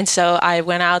 And so I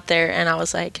went out there and I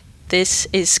was like, this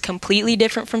is completely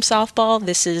different from softball.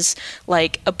 This is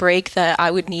like a break that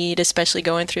I would need, especially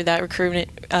going through that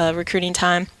recruiting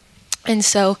time. And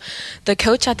so the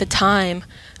coach at the time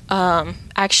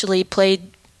actually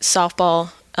played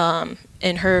softball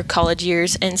in her college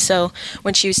years. And so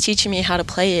when she was teaching me how to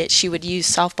play it, she would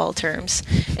use softball terms.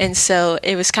 And so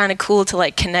it was kind of cool to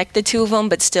like connect the two of them,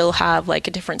 but still have like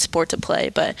a different sport to play.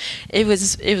 But it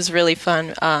was really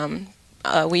fun.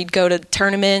 We'd go to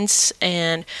tournaments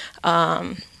and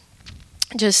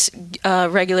just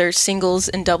regular singles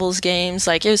and doubles games.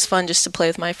 Like, it was fun just to play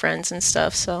with my friends and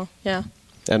stuff. So, yeah.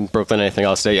 And Brooklyn, anything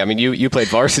else to say? I mean, you played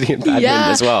varsity in badminton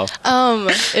as well.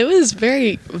 It was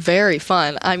very, very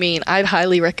fun. I mean, I'd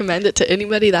highly recommend it to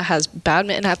anybody that has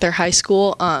badminton at their high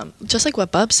school. Just like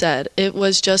what Bub said, it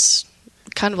was just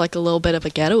kind of like a little bit of a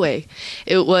getaway.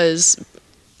 It was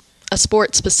a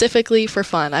sport specifically for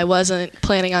fun. I wasn't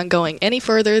planning on going any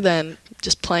further than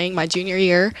just playing my junior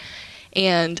year.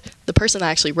 And the person that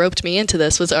actually roped me into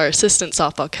this was our assistant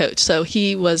softball coach. So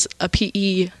he was a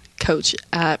PE coach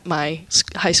at my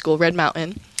high school, Red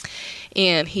Mountain.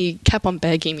 And he kept on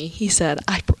begging me. He said,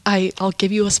 I'll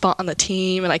give you a spot on the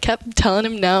team. And I kept telling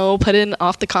him no, putting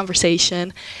off the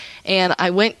conversation. And I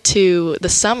went to the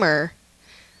summer,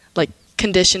 like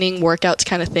conditioning, workouts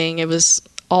kind of thing. It was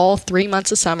all 3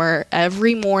 months of summer.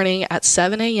 Every morning at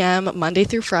 7 a.m., Monday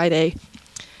through Friday,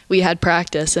 we had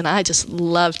practice. And I just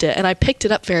loved it. And I picked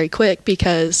it up very quick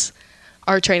because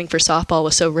our training for softball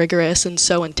was so rigorous and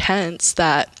so intense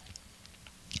that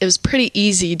it was pretty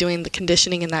easy doing the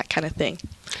conditioning and that kind of thing.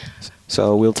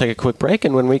 So we'll take a quick break,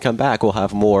 and when we come back, we'll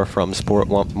have more from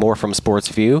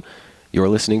SportsView. You're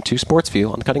listening to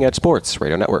SportsView on the Cutting Edge Sports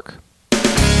Radio Network.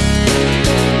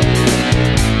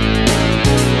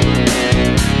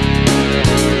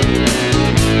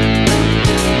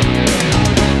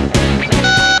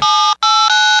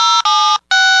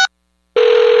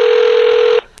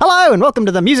 Hello and welcome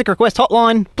to the music request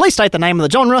hotline. Please state the name of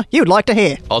the genre you'd like to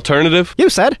hear. Alternative? You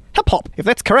said hip-hop. If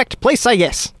that's correct, please say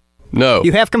yes. No.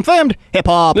 You have confirmed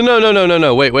hip-hop.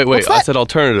 No. Wait. What's I that? said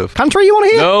alternative. Country you want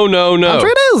to hear? No.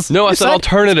 Country it is. No, I You said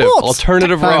alternative. sports.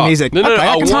 Alternative Techno rock. music. No.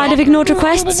 Okay. Tired of ignored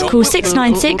requests? Call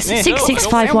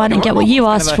 696-6651 and get what you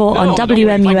asked for on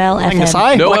WMUL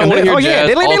FM. No, I don't want to hear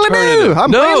jazz. Alternative.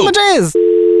 I'm playing the jazz.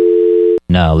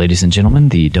 Now, ladies and gentlemen,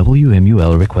 the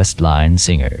WMUL request line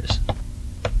singers.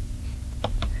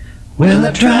 Well,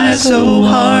 I try so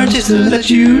hard just to let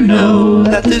you know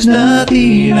that there's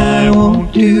nothing I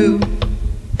won't do.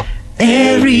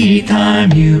 Every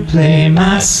time you play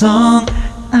my song,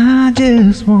 I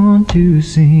just want to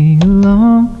sing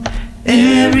along.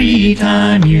 Every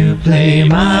time you play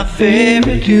my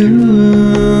favorite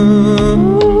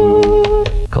tune.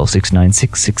 Call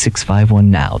 696-6651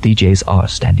 now. DJs are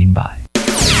standing by.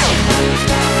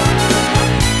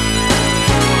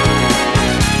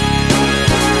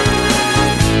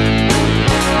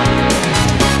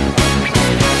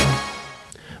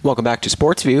 Welcome back to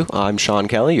SportsView. I'm Sean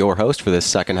Kelly, your host for this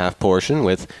second half portion,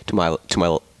 with to my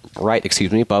right,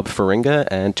 Bob Feringa,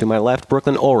 and to my left,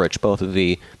 Brooklyn Ulrich, both of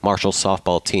the Marshall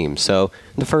softball team. So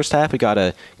in the first half, we got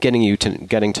a getting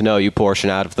to know you portion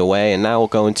out of the way, and now we'll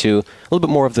go into a little bit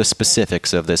more of the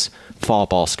specifics of this fall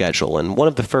ball schedule. And one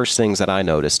of the first things that I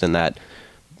noticed, and that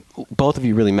both of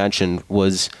you really mentioned,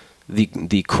 was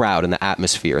the crowd and the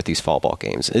atmosphere at these fall ball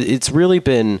games. It's really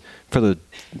been, for the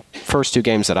first two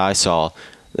games that I saw,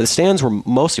 the stands were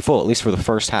mostly full, at least for the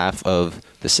first half of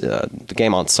this the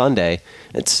game on Sunday.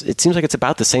 It seems like it's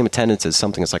about the same attendance as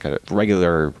something that's like a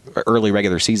early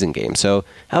regular season game. So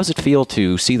how does it feel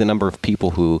to see the number of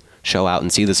people who show out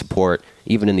and see the support,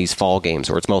 even in these fall games,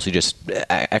 where it's mostly just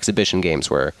exhibition games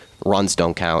where runs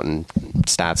don't count and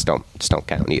stats don't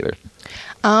count either?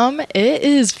 It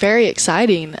is very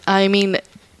exciting. I mean,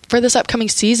 for this upcoming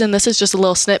season, this is just a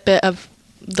little snippet of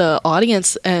the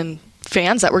audience and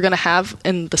fans that we're going to have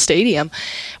in the stadium.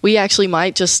 We actually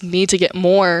might just need to get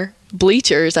more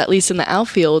bleachers, at least in the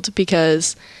outfield,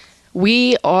 because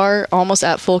we are almost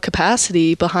at full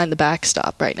capacity behind the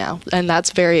backstop right now, and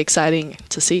that's very exciting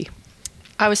to see.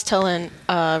 I was telling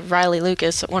Riley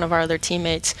Lucas, one of our other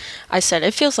teammates, I said,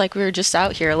 it feels like we were just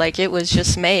out here, like it was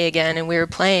just May again and we were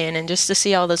playing, and just to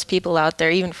see all those people out there,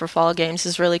 even for fall games,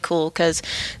 is really cool because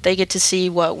they get to see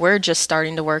what we're just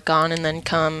starting to work on, and then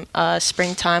come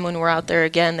springtime when we're out there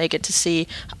again, they get to see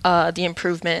the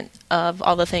improvement of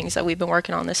all the things that we've been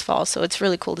working on this fall. So it's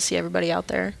really cool to see everybody out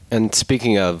there. And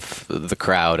speaking of the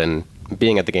crowd and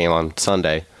being at the game on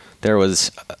Sunday, there was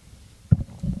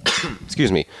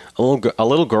excuse me, a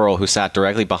little girl who sat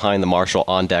directly behind the Marshall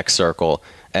on-deck circle,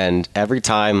 and every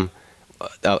time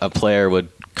a player would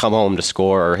come home to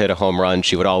score or hit a home run,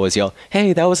 she would always yell,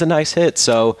 "Hey, that was a nice hit."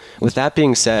 So with that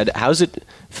being said, how does it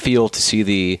feel to see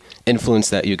the influence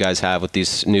that you guys have with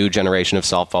these new generation of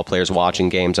softball players watching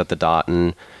games at the Dot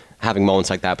and having moments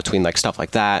like that, between like stuff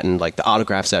like that and like the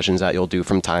autograph sessions that you'll do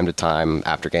from time to time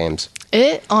after games?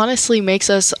 It honestly makes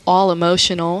us all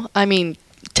emotional. I mean,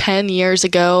 10 years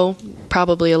ago,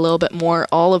 probably a little bit more,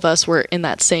 all of us were in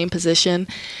that same position,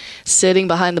 sitting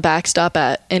behind the backstop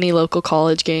at any local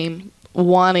college game,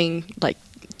 wanting like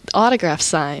autographs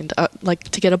signed, like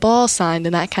to get a ball signed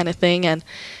and that kind of thing. And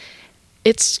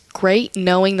it's great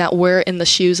knowing that we're in the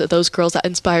shoes of those girls that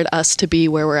inspired us to be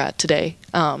where we're at today,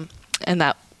 and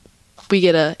that we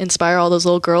get to inspire all those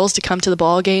little girls to come to the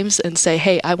ball games and say,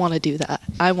 hey, I want to do that.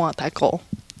 I want that goal.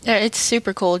 Yeah, it's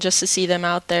super cool just to see them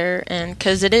out there, and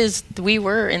because we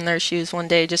were in their shoes one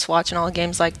day just watching all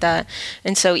games like that,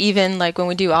 and so even like when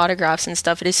we do autographs and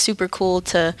stuff, it is super cool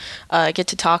to get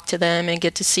to talk to them and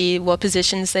get to see what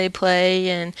positions they play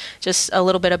and just a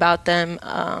little bit about them,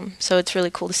 so it's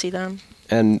really cool to see them.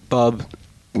 And Bub,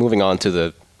 moving on to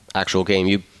the actual game,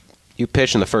 you you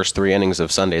pitched in the first 3 innings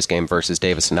of Sunday's game versus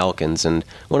Davis and Elkins, and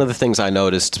one of the things I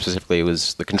noticed specifically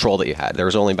was the control that you had. There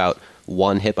was only about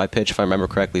 1 hit by pitch, if I remember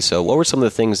correctly. So what were some of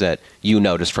the things that you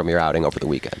noticed from your outing over the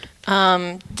weekend?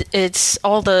 It's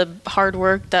all the hard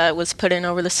work that was put in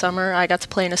over the summer. I got to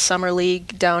play in a summer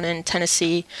league down in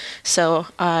Tennessee, so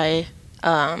I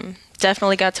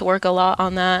definitely got to work a lot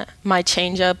on that. My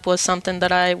changeup was something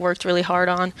that I worked really hard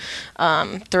on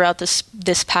throughout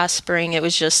this past spring. It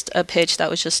was just a pitch that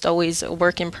was just always a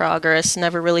work in progress.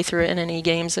 Never really threw it in any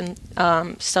games and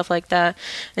stuff like that.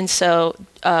 And so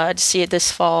to see it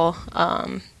this fall,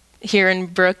 hearing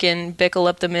Brooke and Bickle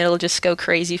up the middle just go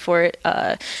crazy for it,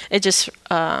 it just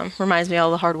reminds me of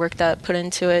all the hard work that I put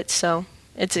into it. So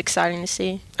it's exciting to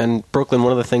see. And Brooklyn,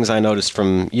 one of the things I noticed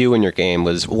from you in your game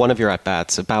was one of your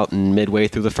at-bats about midway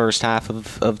through the first half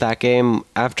of that game.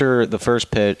 After the first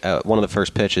pitch, one of the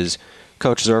first pitches,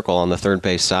 Coach Zirkle on the third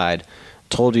base side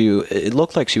told you, it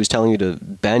looked like she was telling you to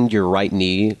bend your right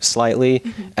knee slightly,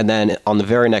 and then on the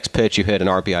very next pitch you hit an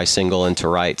RBI single into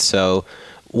right. So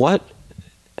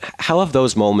how have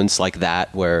those moments like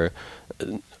that where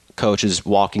Coach is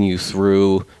walking you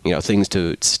through, things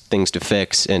to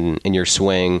fix in your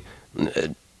swing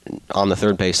on the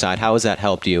third base side, how has that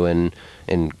helped you in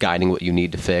guiding what you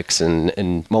need to fix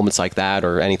and moments like that,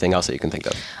 or anything else that you can think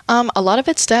of? A lot of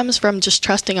it stems from just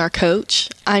trusting our coach.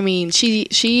 I mean,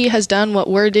 she has done what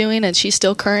we're doing, and she's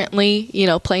still currently,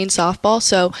 playing softball.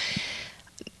 So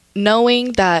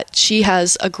knowing that she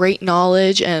has a great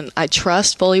knowledge and I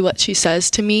trust fully what she says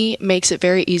to me makes it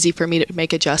very easy for me to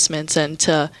make adjustments and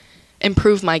to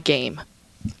improve my game.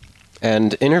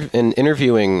 And in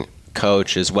interviewing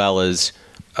Coach as well as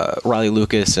Riley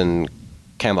Lucas and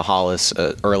Kamba Hollis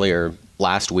earlier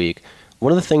last week,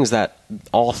 one of the things that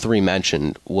all three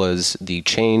mentioned was the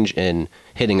change in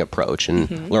hitting approach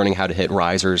and learning how to hit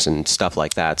risers and stuff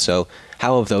like that. So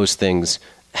how have those things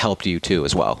helped you too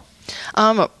as well?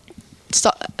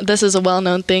 This is a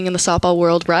well-known thing in the softball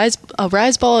world. A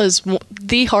rise ball is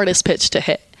the hardest pitch to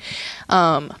hit.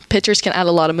 Pitchers can add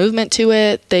a lot of movement to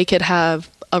it. They could have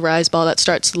a rise ball that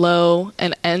starts low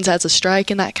and ends as a strike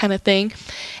and that kind of thing.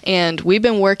 And we've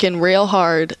been working real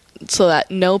hard so that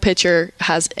no pitcher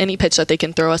has any pitch that they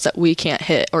can throw us that we can't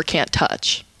hit or can't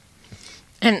touch.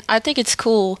 And I think it's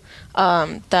cool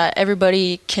that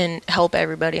everybody can help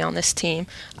everybody on this team.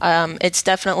 It's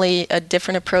definitely a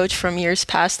different approach from years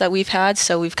past that we've had,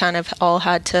 so we've kind of all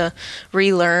had to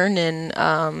relearn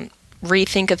and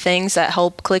rethink of things that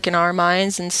help click in our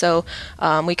minds. And so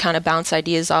we kind of bounce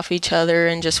ideas off each other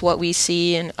and just what we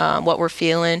see and what we're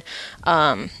feeling,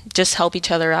 just help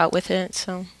each other out with it.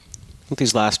 So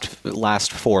these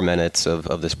last 4 minutes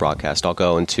of this broadcast, I'll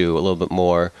go into a little bit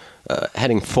more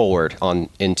heading forward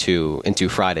into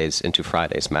Friday's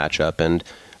matchup, and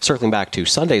circling back to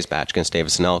Sunday's match against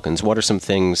Davis and Elkins. What are some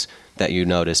things that you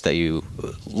noticed that you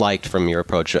liked from your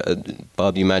approach?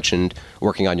 Bub, you mentioned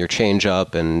working on your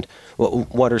changeup, and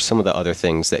what are some of the other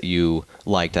things that you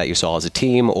liked that you saw as a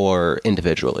team or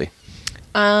individually?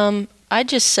 I'd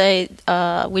just say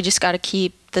we just got to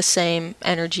keep the same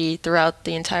energy throughout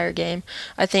the entire game.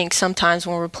 I think sometimes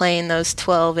when we're playing those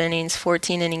 12 innings,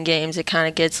 14-inning games, it kind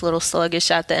of gets a little sluggish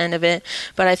at the end of it.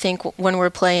 But I think when we're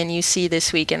playing UC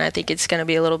this weekend, I think it's going to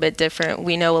be a little bit different.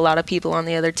 We know a lot of people on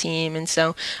the other team, and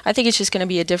so I think it's just going to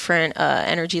be a different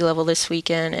energy level this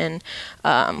weekend.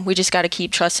 And we just got to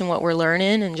keep trusting what we're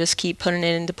learning and just keep putting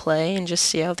it into play and just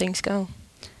see how things go.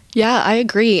 Yeah, I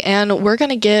agree. And we're going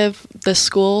to give the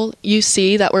school,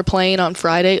 UC, that we're playing on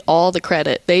Friday, all the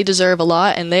credit. They deserve a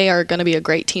lot, and they are going to be a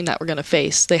great team that we're going to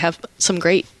face. They have some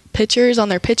great pitchers on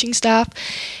their pitching staff.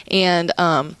 And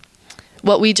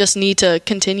what we just need to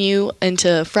continue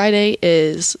into Friday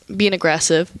is being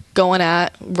aggressive, going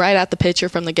right at the pitcher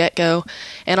from the get-go,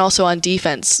 and also on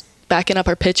defense, backing up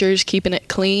our pitchers, keeping it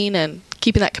clean, and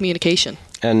keeping that communication.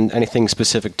 And anything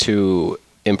specific to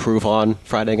improve on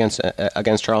Friday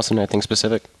against Charleston? Anything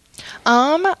specific?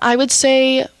 I would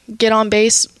say get on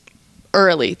base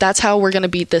early. That's how we're going to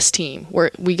beat this team.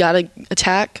 We got to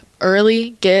attack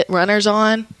early, get runners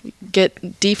on,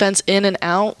 get defense in and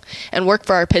out, and work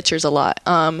for our pitchers a lot.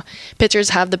 Pitchers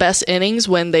have the best innings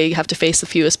when they have to face the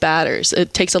fewest batters.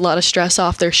 It takes a lot of stress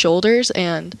off their shoulders,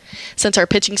 and since our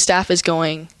pitching staff is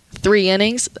going 3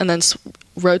 innings and then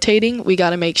rotating, we got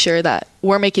to make sure that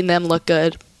we're making them look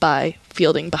good by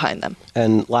fielding behind them.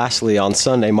 And lastly, on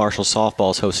Sunday, Marshall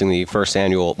Softball is hosting the first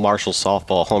annual Marshall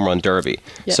Softball Home Run Derby.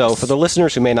 Yes. So for the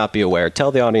listeners who may not be aware,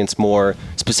 tell the audience more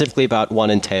specifically about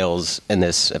what entails in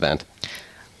this event.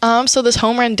 So this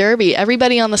home run derby,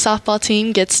 everybody on the softball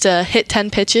team gets to hit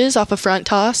 10 pitches off a front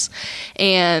toss,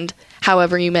 and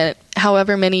however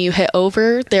many you hit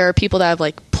over, there are people that have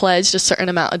like pledged a certain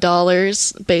amount of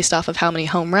dollars based off of how many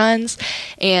home runs,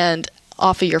 and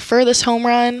off of your furthest home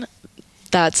run,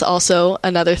 that's also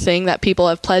another thing that people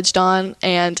have pledged on,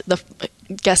 and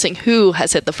guessing who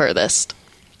has hit the furthest.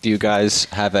 Do you guys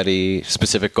have any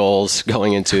specific goals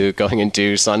going into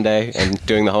Sunday and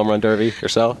doing the home run derby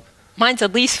yourself? Mine's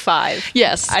at least 5.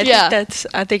 Yes. I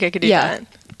think I could do that.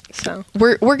 So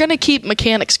we're gonna keep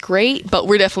mechanics great, but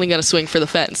we're definitely gonna swing for the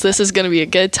fence. This is gonna be a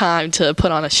good time to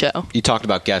put on a show. You talked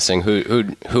about guessing.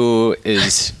 Who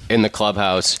is in the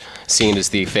clubhouse seen as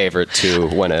the favorite to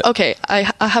win it? Okay,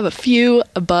 I have a few.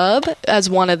 Bub as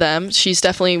one of them. She's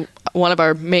definitely one of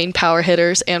our main power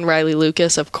hitters, and Riley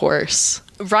Lucas, of course.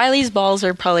 Riley's balls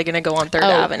are probably going to go on 3rd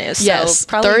Avenue. So yes,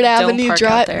 probably 3rd don't Avenue park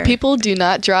out there. People do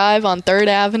not drive on 3rd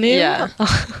Avenue. Yeah.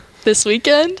 This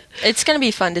weekend. It's going to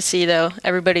be fun to see, though.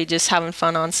 Everybody just having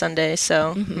fun on Sunday,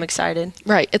 so I'm excited.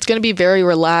 Right. It's going to be very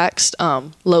relaxed,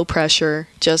 low pressure,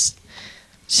 just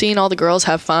seeing all the girls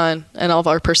have fun and all of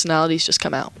our personalities just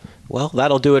come out. Well,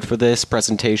 that'll do it for this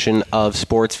presentation of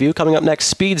SportsView. Coming up next,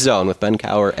 Speed Zone with Ben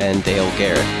Cower and Dale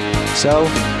Garrett. So,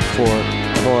 for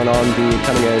everyone on the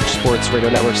Cutting Edge Sports Radio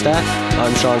Network staff,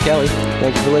 I'm Sean Kelly.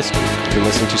 Thank you for listening. You've been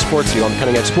listening to SportsView on the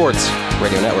Cutting Edge Sports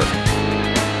Radio Network.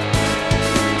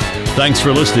 Thanks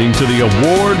for listening to the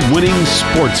award-winning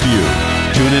SportsView.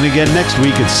 Tune in again next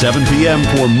week at 7 p.m.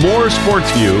 for more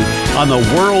SportsView on the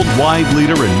worldwide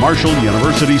leader in Marshall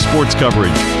University sports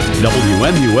coverage,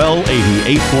 WMUL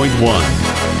 88.1.